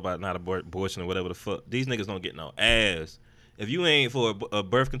shit, all about not abortion or whatever the fuck. These niggas don't get no ass. If you ain't for a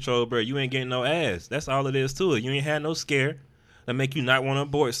birth control, bro, you ain't getting no ass. That's all it is to it. You ain't had no scare that make you not want to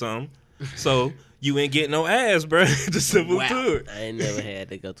abort something. So you ain't getting no ass, bro. Just simple to it. I ain't never had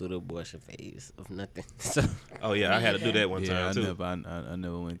to go through the abortion phase of nothing. So Oh yeah, I had to do that one Yeah, time too. I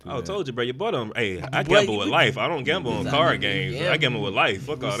never went through I that. told you, bro. Your boy don't. Hey, I Boy, gamble with life. I don't gamble on card games. I gamble with life.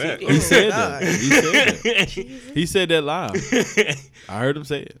 Fuck all that. He said that. He said that. He said that live. I heard him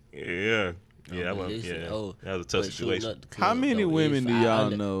say it. Yeah. Yeah, but that was, listen, that oh, was a tough but shooting situation. up the club, How many though, women do y'all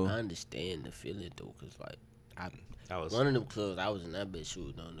know? I understand the feeling though, cause like I was, one of them clubs I was in that bitch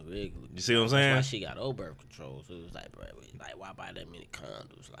shooting on the regular. You see what I'm That's why saying? she got old birth control. So it was like, bro, like why buy that many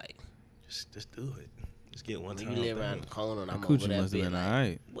condoms? Like just do it. Just get one when time. you live around the corner and I'm Coochie over that must have bitch been like,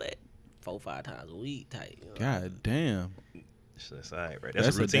 alright. what 4-5 times a week type. You know? God damn. That's all right, right?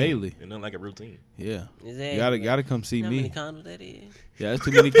 That's a a routine. daily. It's not like a routine. Yeah. Exactly. You gotta come see You know how many me. condoms that is? Yeah, that's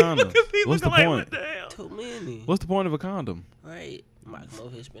too many condoms. What's the Like, point? what the hell? Too many. What's the point of a condom? Right. Might come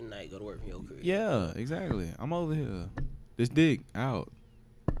over here, spend the night, go to work from your career. Yeah, exactly. I'm over here. This dick out.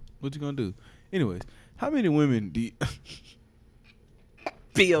 What you gonna do? Anyways, how many women do you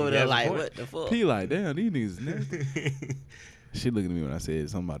Be over there has a like, point. what the fuck? P like, damn, these niggas nasty. She looking at me when I said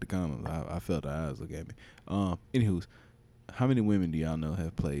something about the condoms. I felt her eyes look at me. Anywho's, how many women do y'all know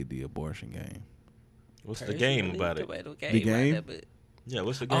have played the abortion game? What's the game about it? The game? Yeah,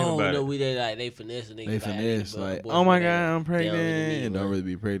 what's the game Oh about no, it? we they finesse niggas. They like, finesse but like, boys, oh my they- god, I'm they don't really pregnant, need and don't one. really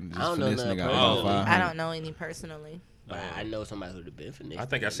be pregnant. I Just don't know finesse nothing nigga out personally. about I 500. don't know any personally. But I know somebody who'd have been finesse. I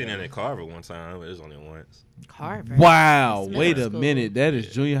think I seen it in Carver one time, but it was only once. Harvard. Wow, It's wait middle a school. minute, that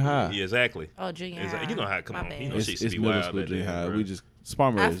is junior high. Yeah, exactly. Oh, junior Exactly. high. You know how- come My on, bad. you know It's, she used to it's be middle wild school, back junior then, high. bro. We just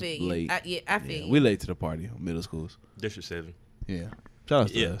Sparmer I is feel you. late. I Yeah, feel you. we late to the party on middle schools. District 7. Yeah, shout out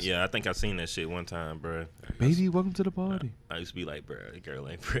to Yeah, us. yeah, I think I seen that shit one time, bro. Baby, welcome to the party. I used to be like, bro, the girl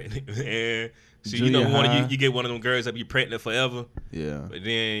ain't pregnant, man. So Junior you know, high. you get one of them girls that be pregnant forever, Yeah. but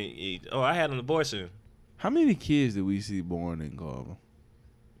then, oh, I had an abortion. How many kids did we see born in Carver?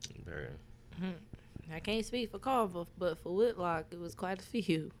 Bro. I can't speak for Carver, but for Whitlock, it was quite a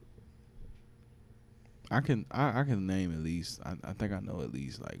few. I can name at least. I think I know at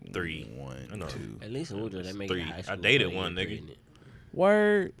least like 3. I one, know. 2. At least in Woodrow, they make 3. it high I school. dated they one, ain't nigga. pregnant.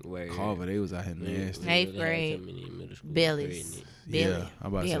 Word. Word. Carver, they was out here Yeah, nasty. yeah, Eighth they had grade. too many in middle school Billy's. pregnant. Yeah, Billy.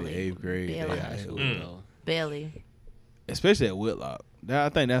 I'm about to say Billy. 8th grade. They Billy. out High here school, with- though. Belly. Especially at Whitlock. I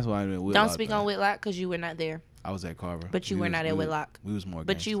think that's why I mean Whitlock. Don't speak thing. on Whitlock because you were not there. I was at Carver. But you were not at Whitlock. We was more.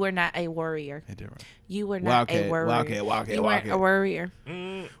 But you were not a warrior. Ain't that right? You were not a warrior. Wildcat, You weren't a warrior.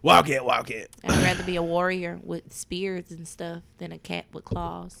 Wildcat. I'd rather be a warrior with spears and stuff than a cat with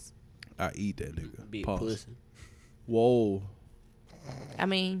claws. I eat that nigga. Big Pause. pussy. Whoa. I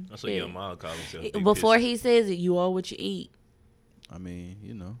mean, That's what your mom called himself. Big before Piss. he says it, you are what you eat. I mean,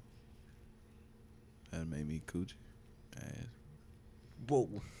 you know. That made me coochie. Ass. Whoa.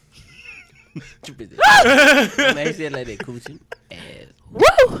 You busy. Man said like that coochie. Ass.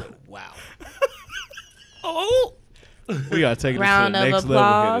 Woo! Wow. Oh! We gotta take it Round to the of next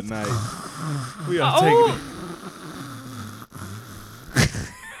applause. level here tonight. We gotta take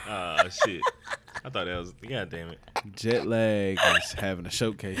it. Ah, shit. I thought that was. God damn it. Jet lag is having a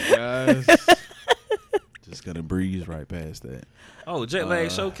showcase, guys. Just gonna breeze right past that. Oh, jet lag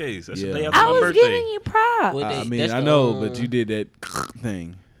showcase. That's yeah. the day after I my was birthday. giving you props. What I they- mean, that's I the, know, but you did that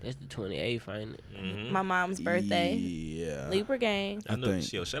thing. That's the 28th, ain't it? Mhm. My mom's birthday. Yeah. Libra gang. I I knew.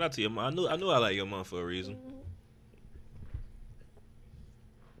 think- Yo, shout out to your mom. I knew I like your mom for a reason.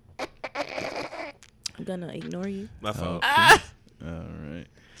 I'm gonna ignore you. My fault. All right.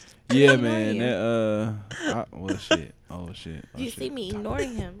 Yeah, Ignore man. you. That well, shit. Oh shit. Oh, You shit. see me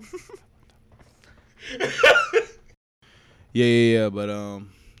ignoring him. Yeah. But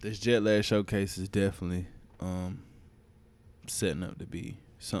this jet lag showcase is definitely setting up to be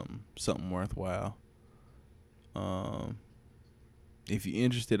something worthwhile. If you're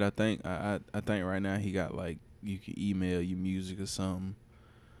interested, I think right now he got like you can email your music or something.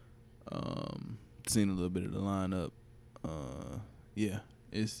 Seen a little bit of the lineup. Yeah,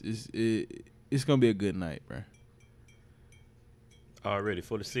 it's gonna be a good night, bro. Already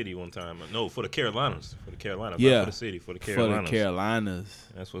for the city one time. No, for the Carolinas. For the Carolinas. Yeah. Not for the city. For the Carolinas. For the Carolinas.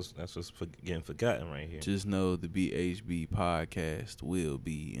 That's what's getting forgotten right here. Just know the BHB podcast will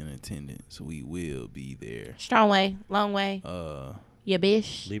be in attendance. We will be there. Strong way, long way. Yeah,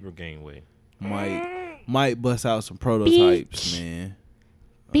 bish. Libra Gangway. Might bust out some prototypes, man.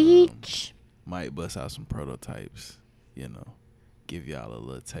 Beach. Might bust out some prototypes. You know, give y'all a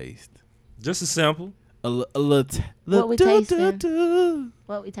little taste. Just a sample. A little. What we tasting?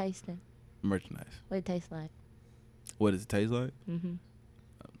 What we tasting? Merchandise. What it tastes like? What does it taste like? Mm-hmm.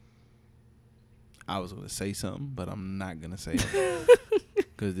 I was gonna say something, but I'm not gonna say it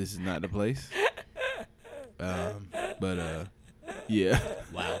because this is not the place. Yeah.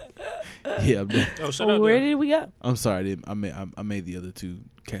 Wow. Yeah. Where did we go? I'm sorry. I made the other two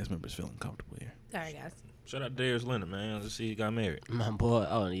cast members feel uncomfortable here. Sorry, guys. Shout out Darius Leonard, man. Let's see he got married. My boy.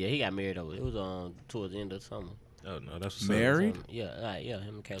 Oh yeah, he got married over. It was towards the end of summer. Oh no, that's what's married. Yeah,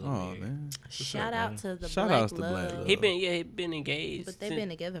 him and Caleb. Oh married. man. Shout out to the Shout Black outs to Black Love. Love. He been engaged. But they've been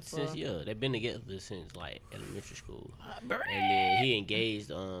together for. They've been together since like elementary school. And then he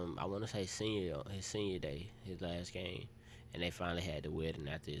engaged. I want to say his senior day, his last game, and they finally had the wedding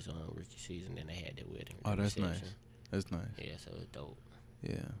after his rookie season. Then they had their wedding. Oh, that's reception. nice. That's nice. Yeah, so it's dope.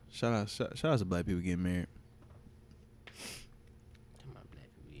 Yeah. Shout out to Black people getting married. My Black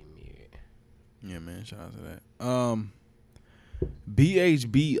people getting married. Yeah, man. Shout out to that.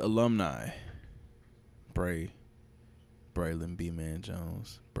 BHB alumni. Braylon B. Man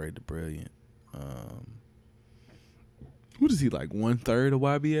Jones. Bray the Brilliant. What is he like? 1/3 of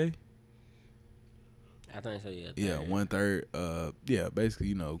YBA? I think so. Yeah. Yeah, 1/3. Yeah, basically,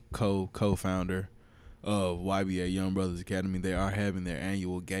 you know, co-founder of YBA Young Brothers Academy. They are having their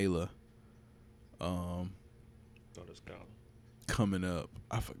annual gala. Coming up.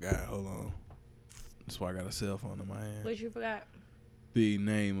 I forgot. Hold on. That's why I got a cell phone in my hand. What you forgot? The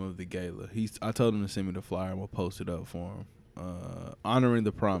name of the gala. I told him to send me the flyer and we'll post it up for him. Honoring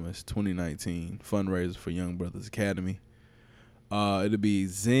the Promise 2019 fundraiser for Young Brothers Academy. It'll be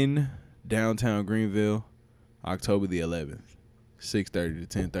Zen, downtown Greenville, October the 11th, 6:30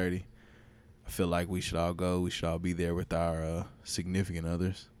 to 10:30. I feel like we should all go. We should all be there with our significant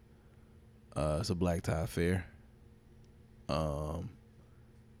others. It's a black tie affair.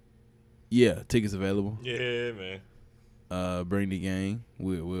 Yeah, tickets available. Yeah, man. Bring the gang.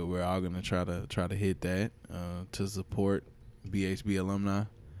 We're all gonna try to hit that to support BHB alumni,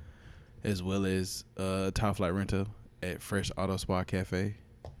 as well as Top Flight Rental at Fresh Auto Spa Cafe.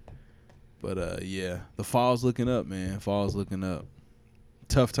 But yeah, the fall's looking up, man. Fall's looking up.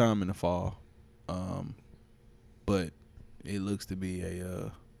 Tough time in the fall, but it looks to be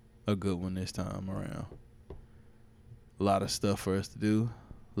a good one this time around. A lot of stuff for us to do.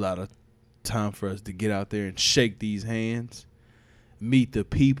 A lot of time for us to get out there and shake these hands, meet the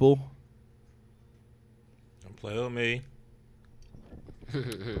people. Don't play with me.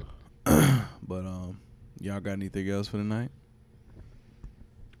 But y'all got anything else for the night?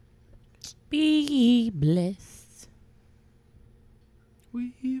 Be blessed.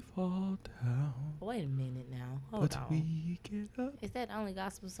 We fall down, Wait a minute now. Hold but on. we get up. Is that the only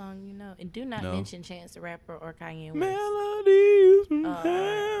gospel song you know? And do not No. mention Chance the Rapper or Kanye West. Melodies from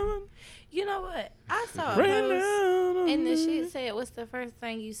heaven. You know what? I saw a Rain post down on and the me. shit said, "What's the first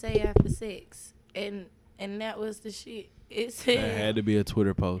thing you say after sex?" And that was the shit. It That had said to be a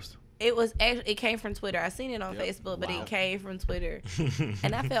Twitter post. it was actually it came from Twitter. I seen it on Yep. Facebook, but Wow. it came from Twitter,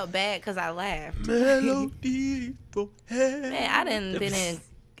 and I felt bad because I laughed. Melodies from heaven. Man, I done been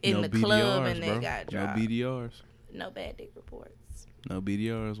in No the club BDRs, and bro. they got No dropped. BDRs. No bad dick reports. No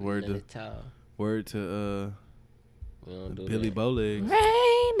BDRs. Word Let to it talk. word to We don't do Billy that. Bowlegs.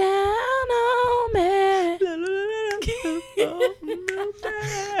 Rain down on me.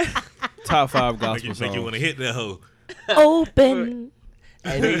 Top 5 Make gospel you think you want songs. to hit that hoe. Open.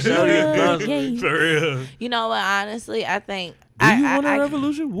 Hey, they show you brothers. Yeah. For real. You know what? Honestly, I think Do you want a I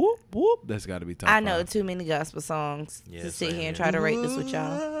revolution? Whoop whoop. That's got to be top. I know 5. too many gospel songs Yeah, to sit same here and here. try to rate this with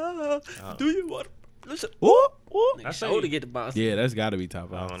y'all. Do you want? Listen. Whoop whoop. I Show say- to get the boss. Yeah, that's got to be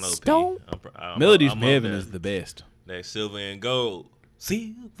top I 5. don't know. P. Stone. Melodies I'm from up Heaven there. is the best. That silver and gold.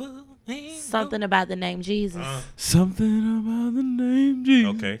 Silver and Something about the name Jesus. gold. Something about the name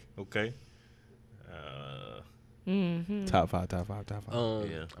Jesus. Okay. Mm-hmm. Top 5.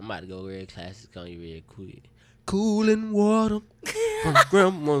 Yeah. I'm about to go real classic on you real quick. Cooling water from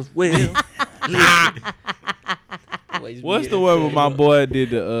grandma's well. What's the one where my boy did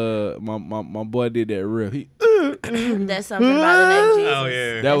the my boy did that riff? He That's something about the name Jesus. Oh,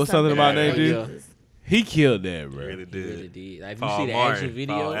 yeah. That was something about name name Jesus. He killed that, bro. Really He really did. did. Like, if Paul you see the Martin, action Paul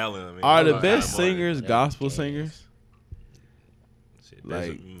video, Allen, I mean, Are the Paul best Martin. singers That gospel was singers? Shit,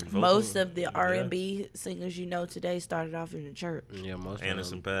 Like, Most of the R&B singers you know today started off in the church. yeah, most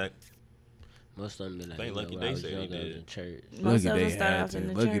Anderson of them, .Paak. most of them been like, I think you know, Lucky when I Day was said he younger, I was did. in church. Most Lucky of them they started had off in to.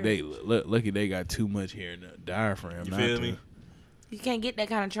 the Lucky church. they lucky they got too much here in the diaphragm. You not feel to. me? You can't get that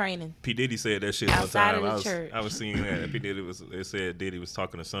kind of training. P. Diddy said that shit one Outside time. of the church. I was seeing that. P. Diddy was. They said Diddy was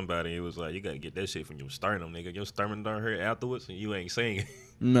talking to somebody. It was like, you gotta get that shit from your sternum, nigga. Your sternum don't hurt afterwards, and you ain't singing.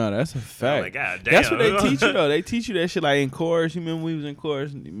 No, that's a fact. Like, God damn. That's what they teach you though. They teach you that shit like in chorus. You remember we was in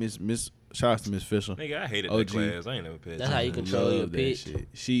chorus? Miss shout out to Miss Fisher. Nigga, I hated OG. that class. I ain't never paid. That's how you attention. control your Love that pitch.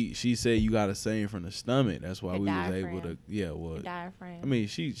 shit. She said you gotta sing from the stomach. That's why The we was able diaphragm. to. Yeah, well, Diaphragm. I mean,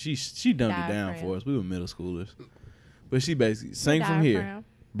 she dumbed it down Diaphragm. for us. We were middle schoolers, but she basically sing from here, Diaphragm.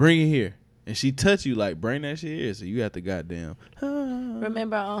 bring it here, and she touch you like bring that shit here. So you have to goddamn.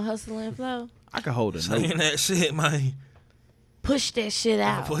 Remember on Hustle and Flow? I can hold a Saying note. that shit, man. Push that shit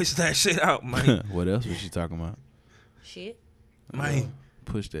out. Push that shit out, man. What else was she talking about? Shit. Man.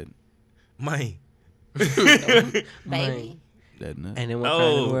 Push that Man. Baby. that nut. And then what kind of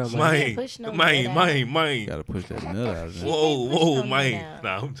Oh, world, man? man. Can't push no Man, nut man, You man. gotta push that nut out of there. Whoa, push whoa, no man. nut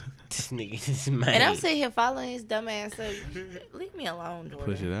Nah, This nigga is man. And I'm sitting here following his dumb ass. So leave me alone, Jordan.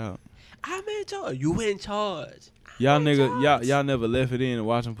 Push it out. I'm in charge. You in charge. Y'all in nigga, charge. y'all never left it in and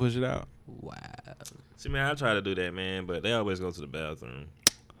watch him push it out. Wow. see, man, I try to do that, man, but they always go to the bathroom.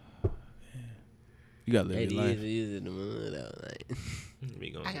 You gotta They live your life. use in the mud out like.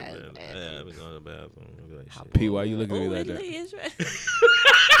 We going I to the gotta go to bathroom. the bathroom. Yeah, we going to the bathroom. We be like, shit. P, why you looking at me Oh, like his that? leg is right.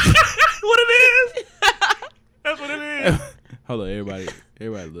 What it is? That's what it is. Hold on,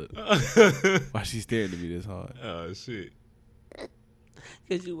 everybody look. Why she staring at me this hard? Oh, shit.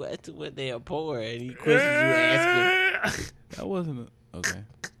 Cause you asked him what they are poor and he questions you asking. That wasn't a, okay.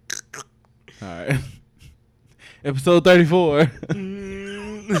 All right. Episode 34.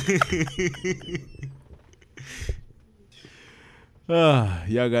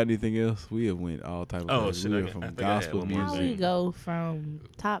 Y'all got anything else? We have went all type of Oh, places. shit, We I went got- I from think I had gospel one more How music. we go from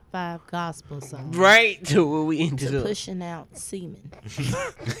top 5 gospel songs Right to where we ended to up. pushing out semen?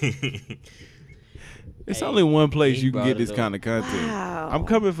 It's Hey, only one place he you can brought get it this up. kind of content. Wow. I'm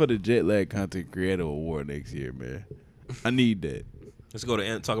coming for the Jet Lag Content Creator Award next year, man. I need that. Let's go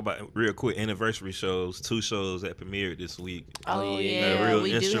to talk about real quick anniversary shows. 2 shows that premiered this week. Oh, Oh, yeah. yeah. Real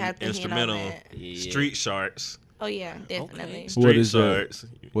we do have to instrumental. hit on that. Yeah. Street Sharks. Oh, yeah, definitely. Okay. What Street is that? Sharks.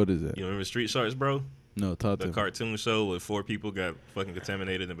 What is that? You remember Street Sharks, bro? No, talk The to me. cartoon show where 4 people got fucking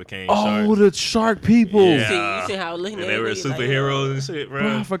contaminated and became Oh, sharks. the shark people. Yeah. You see how I was looking And at they it, were niggas like, superheroes and shit, bro.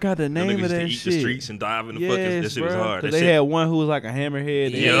 Bro, I forgot the Them name niggas of used to that eat shit. the streets and dive in the fucking. That Yes, shit was bro. hard. 'Cause That they shit, had one who was like a hammerhead.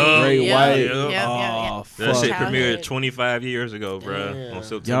 and Yeah. had great Yeah. white. Yeah. Oh, Yeah. that fuck. shit Childhood. premiered 25 years ago, bro. Damn. On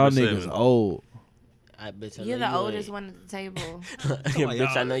September Y'all 7th. niggas old. I bet I You're know the you oldest ain't. one at the table.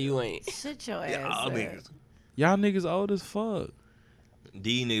 Bitch, I know you ain't. Shut your ass Y'all up. niggas. Y'all niggas old as fuck.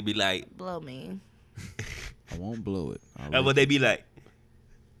 D nigga be like, Blow me. I won't blow it. I'll that's what let they be like.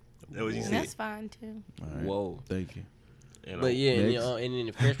 That what you And said. that's fine, too. you- all right. Whoa. Thank you. You know? But yeah, and, Next. and in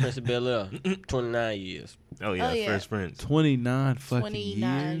the Fresh Prince of Bel Air, 29 years. Oh yeah, Oh, yeah. Fresh Prince. 29 fucking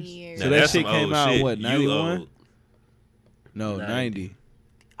 29 years. years. So Now, that that's shit some came old out, shit. what, You 91? old. No, 90. 90.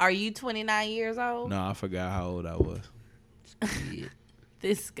 Are you 29 years old? No, I forgot how old I was. Yeah.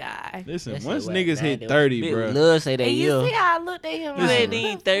 This guy. Listen, That once shit niggas whack. hit Nah, 30, Big bro. Love say that And you see year. how I looked at him You like, ain't what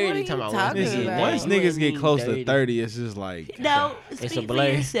even the 30, fuck are you talking about talking Listen, about? once You niggas ain't get even close to 30. 30, it's just like, No, It's a speak for blur.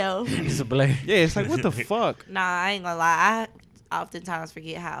 yourself. It's a blur. yeah, it's like, what the fuck? Nah, I ain't gonna lie. I oftentimes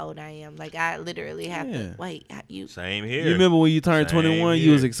forget how old I am. Like, I literally have Yeah. to, wait, you, Same here. You remember when you turned Same 21, you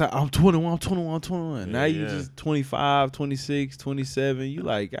here. was excited. I'm 21, I'm 21, I'm 21. Now you Yeah. just 25, 26, 27. You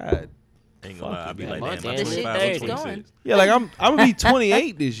like, God. Ain't gonna lie, I be Fuck like, it, damn, man. I'm The shit 25 there or is 26. going. Yeah, like I'm gonna be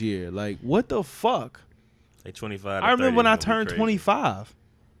 28 this year. Like, what the fuck? They 25 to I remember when 30 I is gonna turned be crazy. 25.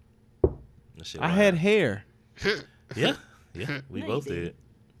 That shit I wild. had hair. Yeah, we No, both you did.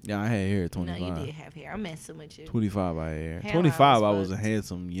 Yeah, I had hair at no, 25. you did have hair. I'm messing with you. 25, I had hair. Hairline 25, I was was a fucked.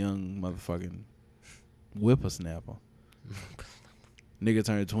 handsome young motherfucking whippersnapper. Nigga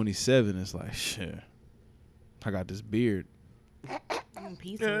turned 27, it's like, shit. I got this beard.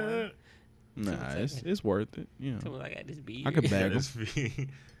 Piece of one. Nah, it's worth it. You Tell know, me I got this beard. I could bag them. That's me.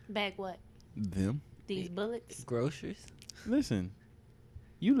 Bag what? Them. These bullets? Groceries. Listen,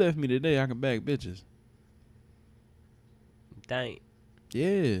 you left me today. I can bag bitches. Dang.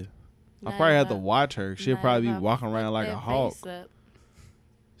 Yeah, I probably have to Nah, watch her. She'll nah, probably if be I walking fuck around like a that hawk. face up,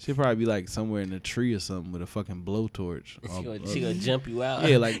 She'll probably be like somewhere in a tree or something with a fucking blowtorch. She gonna jump you out.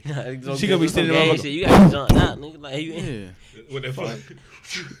 Yeah, like, She she gonna be standing there. there like- You gotta jump out, nigga. Like you. Yeah. What the fuck?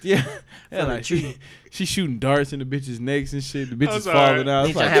 Yeah, yeah, like she shooting darts in the bitches' necks and shit. The bitches sorry. falling out. They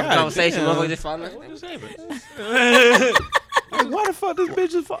It's trying like, to have a God conversation. damn. Motherfucker just falling. What just happened? Like, why the fuck this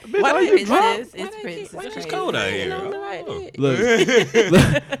bitch is bitch? why Are the you drunk? princess? It's princess. Why it's crazy. cold out here? You know, right Oh.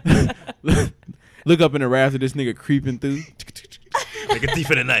 there. Look up in the rafter. This nigga creeping through. Like a thief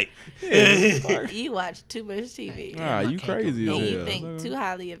in the night. You watch too much TV. Ah, you crazy as And hell. you think too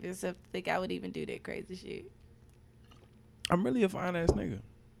highly of yourself to think I would even do that crazy shit. I'm really a fine ass nigga.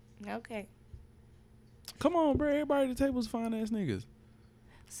 Okay. Come on, bro. Everybody at the table's fine ass niggas.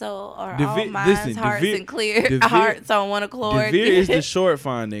 So are Devere- all minds, listen, hearts, Devere- and clear Devere- hearts on one accord? Devere is the short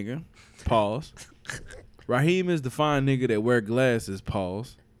fine nigga. Pause. Raheem is the fine nigga that wear glasses.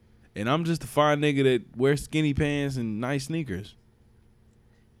 Pause. And I'm just the fine nigga that wears skinny pants and nice sneakers.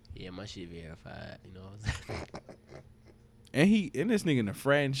 Yeah, my shit verified. You know. And this nigga in the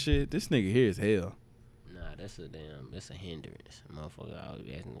frat and shit. This nigga here is hell. Nah, that's a hindrance. Motherfucker always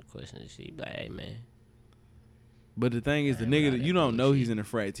be asking the question and shit. Be like, hey man. But the thing is, the I ain't nigga with that all you that don't know bullshit. he's in the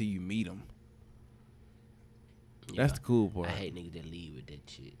frat till you meet him. Yeah, That's the cool part. I hate niggas that lead with that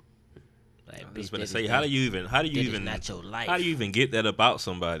shit. Like, I was bitch, gonna that say, is how not- do you that is even not your life. how do you even get that about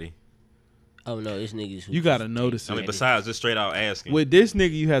somebody? Oh no, it's niggas who You gotta just notice take it. I mean, besides just straight out asking. With this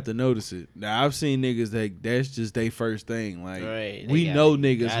nigga, you have to notice it. Now I've seen niggas that's just their first thing. Like Right, they we gotta- know you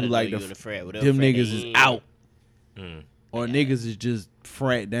niggas gotta who know like you the in the frat, whatever them frat they niggas is in. out Mm. or niggas is just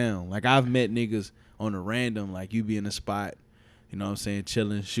frat down. Like I've met niggas on a random, like you be in a spot, you know what I'm saying,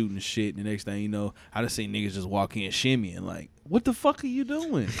 chilling, shooting shit. And the next thing you know, I just seen niggas just walk in shimmying. Like, what the fuck are you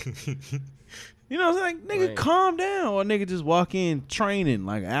doing? You know what I'm saying? Like, nigga, Right. calm down. Or nigga just walk in training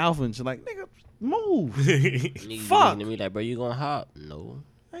like alpha and shit. Like, nigga, move. Niggas be Fuck. looking at me like, bro, you gonna hop? No.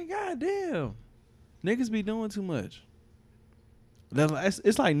 Like, goddamn. Niggas be doing too much.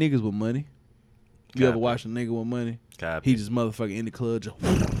 It's like niggas with money. You ever Copy. watch a nigga with money? Copy. He just motherfucking in the club. Just,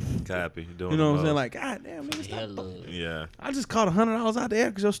 Copy. Doing you know what I'm the saying? most. Like, goddamn, nigga, stop. Hella. Yeah. I just caught $100 out there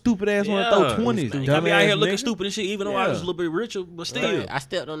because your stupid ass want to throw 20s. I be out here looking Dumbass nigga. stupid and shit, even though I was a Yeah. little bit richer, but still. Right. I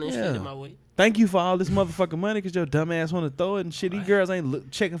stepped on this Yeah. shit in my way. Thank you for all this motherfucking money because your dumb ass want to throw it and shit. These girls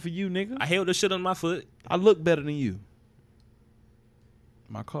ain't checking for you, nigga. I held this shit on my foot. I look better than you.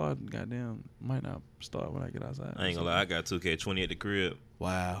 My car, goddamn, might not start when I get outside. I ain't gonna lie, I got 2K20 at the crib.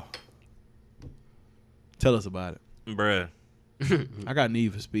 Wow. Tell us about it. Bruh, I got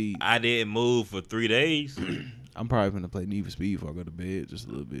Need for Speed. I didn't move for 3 days. I'm probably gonna play Need for Speed before I go to bed, just a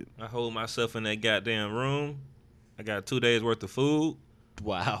little bit. I hold myself in that goddamn room. I got 2 days worth of food.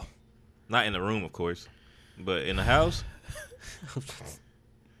 Wow. Not in the room, of course, but in the house.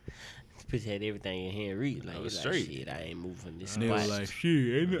 Bitch had everything in hand read. Like, I was you like, straight. shit, I ain't moving this And they spot. was like,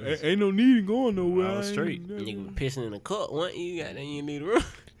 shit, ain't no need in going nowhere. I was straight. Nigga was pissing in the cup. What you got? Then you need a room.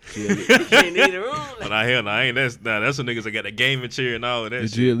 Yeah. you need a room. But I hell no, I ain't that's some niggas that got a gaming chair and all of that Did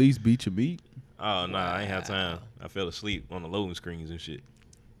shit. you at least beat your meat? Oh no, I ain't have time. I fell asleep on the loading screens and shit.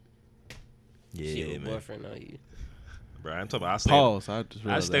 Yeah, Shit with man. boyfriend on you. Bro, I'm talking about Pause. I just I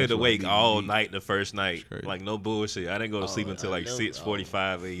realized stayed that's why I awake beat all your meat. night the first night. Crazy. Like no bullshit. I didn't go to sleep Oh, until I like know. 6:45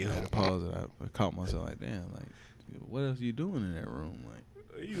 I a.m. had to pause it. I caught myself like, damn, like, what else you doing in that room?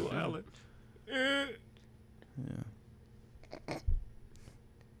 Like, You wildin'. yeah.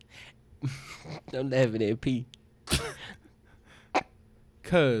 I'm laughing at P.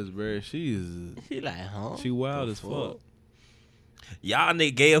 Cause, bro, she is, She like, huh? she wild The as fuck. Y'all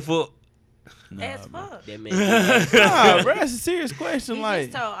nigga gay as fuck. Nah, As bro. fuck. That man. Nah, bro, that's a serious question. You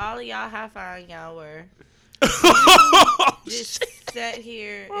Like, just told all of y'all how fine y'all were. Just sat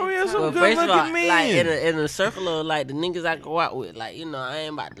here. Oh, and yeah, some talked. Well, good first of all, looking like men. in a circle of like the niggas I go out with, like, you know, I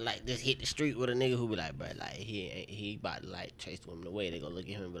ain't about to like just hit the street with a nigga who be like, bro, like he about to like chase women away. They gonna look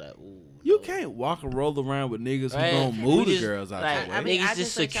at him and be like, ooh. you no. can't walk and roll around with niggas Right. who gonna We move the just, girls out like, your way. I mean, Niggas I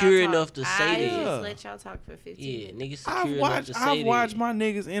just let y'all secure talk. enough to say I that. just let y'all talk for 15 Yeah, minutes. niggas secure enough to say I've watched that. my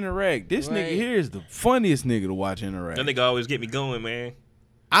niggas interact. This nigga Right. here is the funniest nigga to watch interact. That nigga always get me going, man.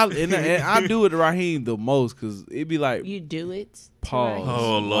 And I do it to Raheem the most because it be like, You do it. pause.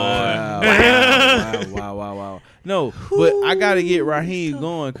 Oh, Lord. Wow. No, but I gotta get Raheem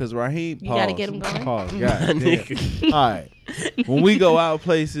going because Raheem. You Pause. gotta get him going? Pause. God damn. All right. When we go out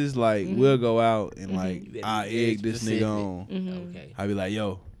places, like we'll go out and like You better I be very egg this specific. nigga on. Mm-hmm. Okay. I be like,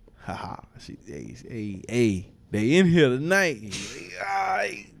 yo, haha, hey, they in here tonight.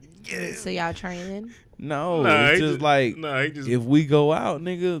 Ay, get it. So y'all training? No, Nah, it's he just like Nah, he just. if we go out,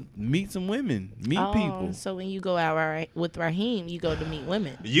 nigga, meet some women, meet Oh, people. so when you go out with Raheem, you go to meet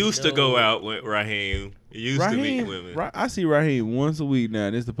women. used to go No. out with Raheem. Used to meet women. I see Raheem once a week now.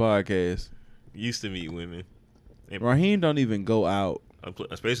 This the podcast. Used to meet women. And Raheem don't even go out.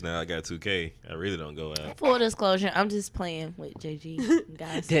 especially now I got 2K. I really don't go out. Full disclosure, I'm just playing with JG,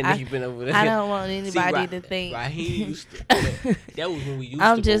 guys. That I, nigga been over there. I don't want anybody to think. Raheem used to. That was when we used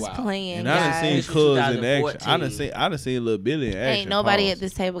I'm to just go out. playing, And I done guys. seen This was Cuz in action. 2014. I done seen Lil Billy in action. Ain't nobody Pause. at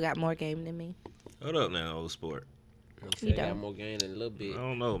this table got more game than me. Hold up now, old sport. He said You I got don't. more game than a little bit. I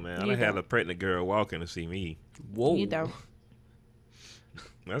don't know, man. I You done had don't. a pregnant girl walking to see me. Whoa. You don't.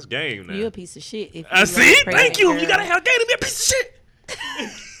 That's game now. You a piece of shit. If I you see. let a Thank pregnant you. girl- You gotta have game to be a piece of shit.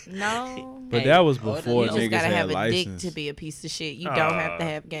 No. But Hey, that was oh, before You niggas just niggas gotta had have a license. dick to be a piece of shit. You don't have to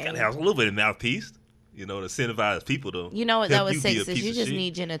have game. Gotta have a little bit of mouthpiece. You know, to incentivize people to. You know what? That help was you be a sexist. piece You of just shit.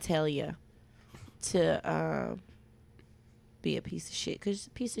 need genitalia to be a piece of shit. Because a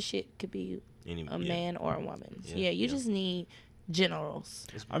piece of shit could be Any- a yeah. man or a woman. Yeah, Yeah, you yeah. just need generals.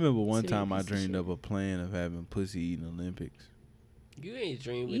 I remember one To be a time I piece of dreamed shit. up a plan of having pussy eating Olympics. You ain't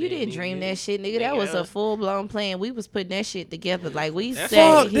dream with You that, didn't nigga. dream that shit, nigga. That was a full blown plan. We was putting that shit together. Like we That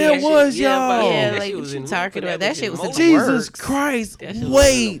sat Fuck, here. that was Yeah, y'all. Yeah, that like shit what was you in- talking that about? That was shit in was in motion. the Jesus works. Christ! That shit was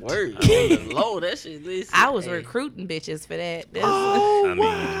Wait. in the works. On the low, that shit. Listen, I was hey. recruiting bitches for that. That's- Oh I mean-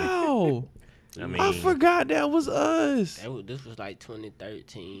 wow! I mean, I forgot that was us. This was like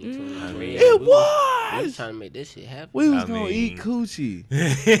 2013, Mm. 2012. It We was. was trying to make this shit happen. We was I gonna mean- eat coochie.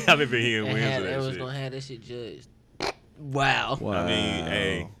 I remember hearing and wins of was that gonna shit. have that shit judged. Wow. Wow. I mean,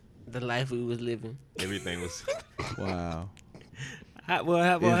 hey, The life we was living. everything was. Wow. Hot boy,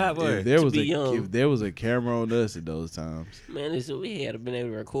 hot If there To was be young. if there was a camera on us at those times, Man, listen, we had been able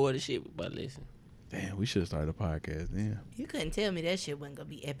to record the shit, but listen. damn, we should have started a podcast then. You couldn't tell me that shit wasn't gonna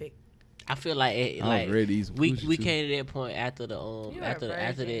be epic. I feel like I was ready to eat some we coochie, too. came to that point after the You were a after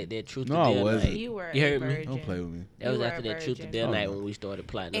virgin. that truth No, or I dare wasn't. night. You were You a heard me? virgin. Don't play with me. That was You were after a that truth or virgin. dare Oh, night no. when we started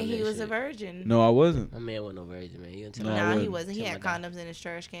plotting And on he that was a shit. virgin. No, I wasn't. My man wasn't no virgin, man. You didn't tell No, me. I Nah, he wasn't. wasn't. He Tell had my dad. condoms in his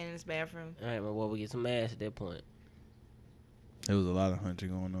trash can in his bathroom. All right, my boy, we get some ass at that point. There was a lot of hunting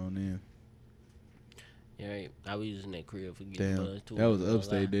going on then. All right, I was using that crib for getting Damn, buzz too. that was I ain't gonna lie.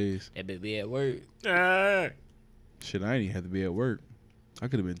 upstate days. That baby at work. Ah, Shit, I ain't even have to be at work. I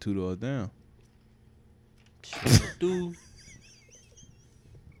could have been 2 doors down. Shit, dude.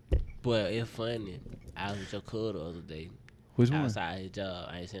 But it's funny. I was with your cuz the other day. Which one? Outside his job.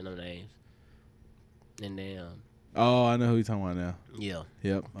 I ain't saying no names. And then, Oh, I know who you talking about now. yeah.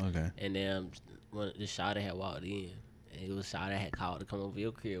 Yep. Okay. And then when the shawty had walked in, and it was shawty had called to come over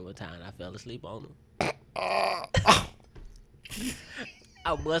your crib one time. And I fell asleep on him.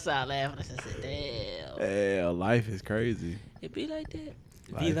 I bust out laughing. I said, "Damn, Hell, life is crazy. it be like that."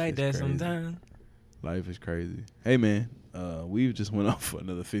 Life be like is that crazy. sometimes. Life is crazy. Hey man, we just went off for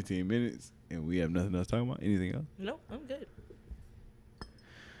another 15 minutes, and we have nothing else to talk about. Anything else? Nope, I'm good.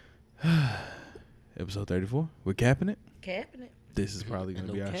 Episode 34. We're capping it. Cabinet. This is probably gonna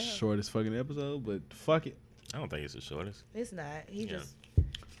No be our cap. shortest fucking episode, but fuck it. I don't think it's the shortest. It's not. He Yeah. just.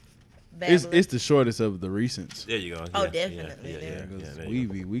 It's babbling. the shortest of the recents. There you go. Oh, Yeah, definitely, Yeah, yeah, yeah. yeah, Because there you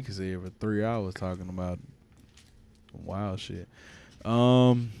go. we could sit here for 3 hours talking about wild shit.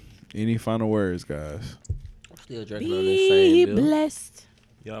 Any final words, guys? I'm still drinking on this Be same bill. blessed.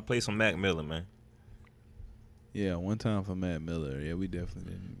 Y'all play some Mac Miller, man. Yeah, one time for Matt Miller. Yeah, we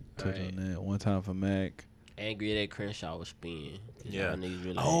definitely didn't touch Alright. on that. One time for Mac. Angry that Crenshaw was spinning. Yeah. Niggas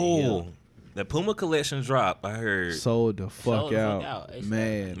really Oh, the Puma collection drop. I heard. Sold the fuck Sold the fuck out. out. It's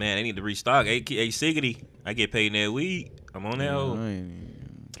Man. Man, they need to restock. Hey, Siggity, I get paid that week. I'm on that. Yeah, hoe. I ain't-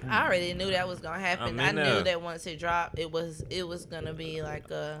 I already knew that was gonna happen. I'm I in knew there. that once it dropped, it was gonna be like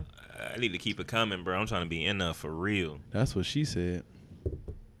a. I need to keep it coming, bro. I'm trying to be in there for real. That's what she said.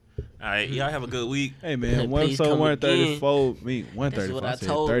 All right, y'all have a good week. Hey man, Please episode come 134. Me That's 134. what I I said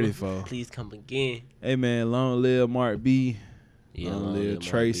told 34. him. Please come again. Hey man, long live Mark B. Yeah, long live Mark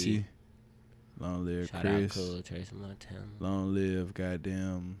Tracy. B. Long live Shout Chris. out Cole, Tracy Montana. Long live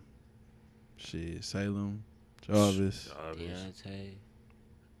goddamn shit. Salem. Jarvis. Deontay.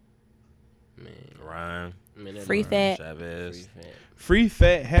 Man. Ryan, Man, that Free Ryan fat. Chavez. Free fat. Free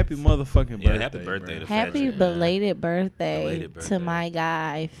fat. Happy motherfucking Yeah, birthday. happy birthday bro. to Happy Fat Jack. belated birthday, Belated to birthday. my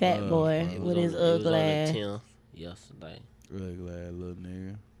guy, Fat Love, Boy, love. It with was his on- it was on the ugly ass. 10th yesterday. Really glad, little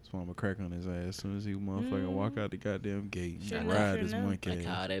nigga. Just want to crack on his ass as soon as he motherfucking walk out the goddamn gate. Sure and enough, ride sure this enough. monkey. I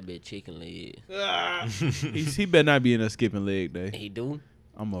call that bitch chicken leg. He better not be in a skipping leg day. He do.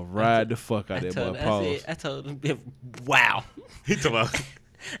 I'm gonna ride the fuck out I that told, boy. I, Pause. said, I told him, wow. He talking about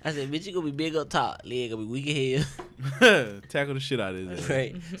I said, bitch, you gonna be big up top. Leg gonna be weak as hell. Tackle the shit out of his ass.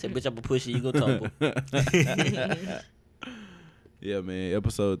 Right. Said, bitch, I'm gonna push you. You gonna tumble. Yeah, man.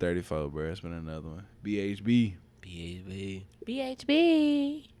 Episode 34, bro. It's been another one. BHB. BHB.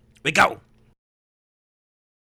 BHB. We go.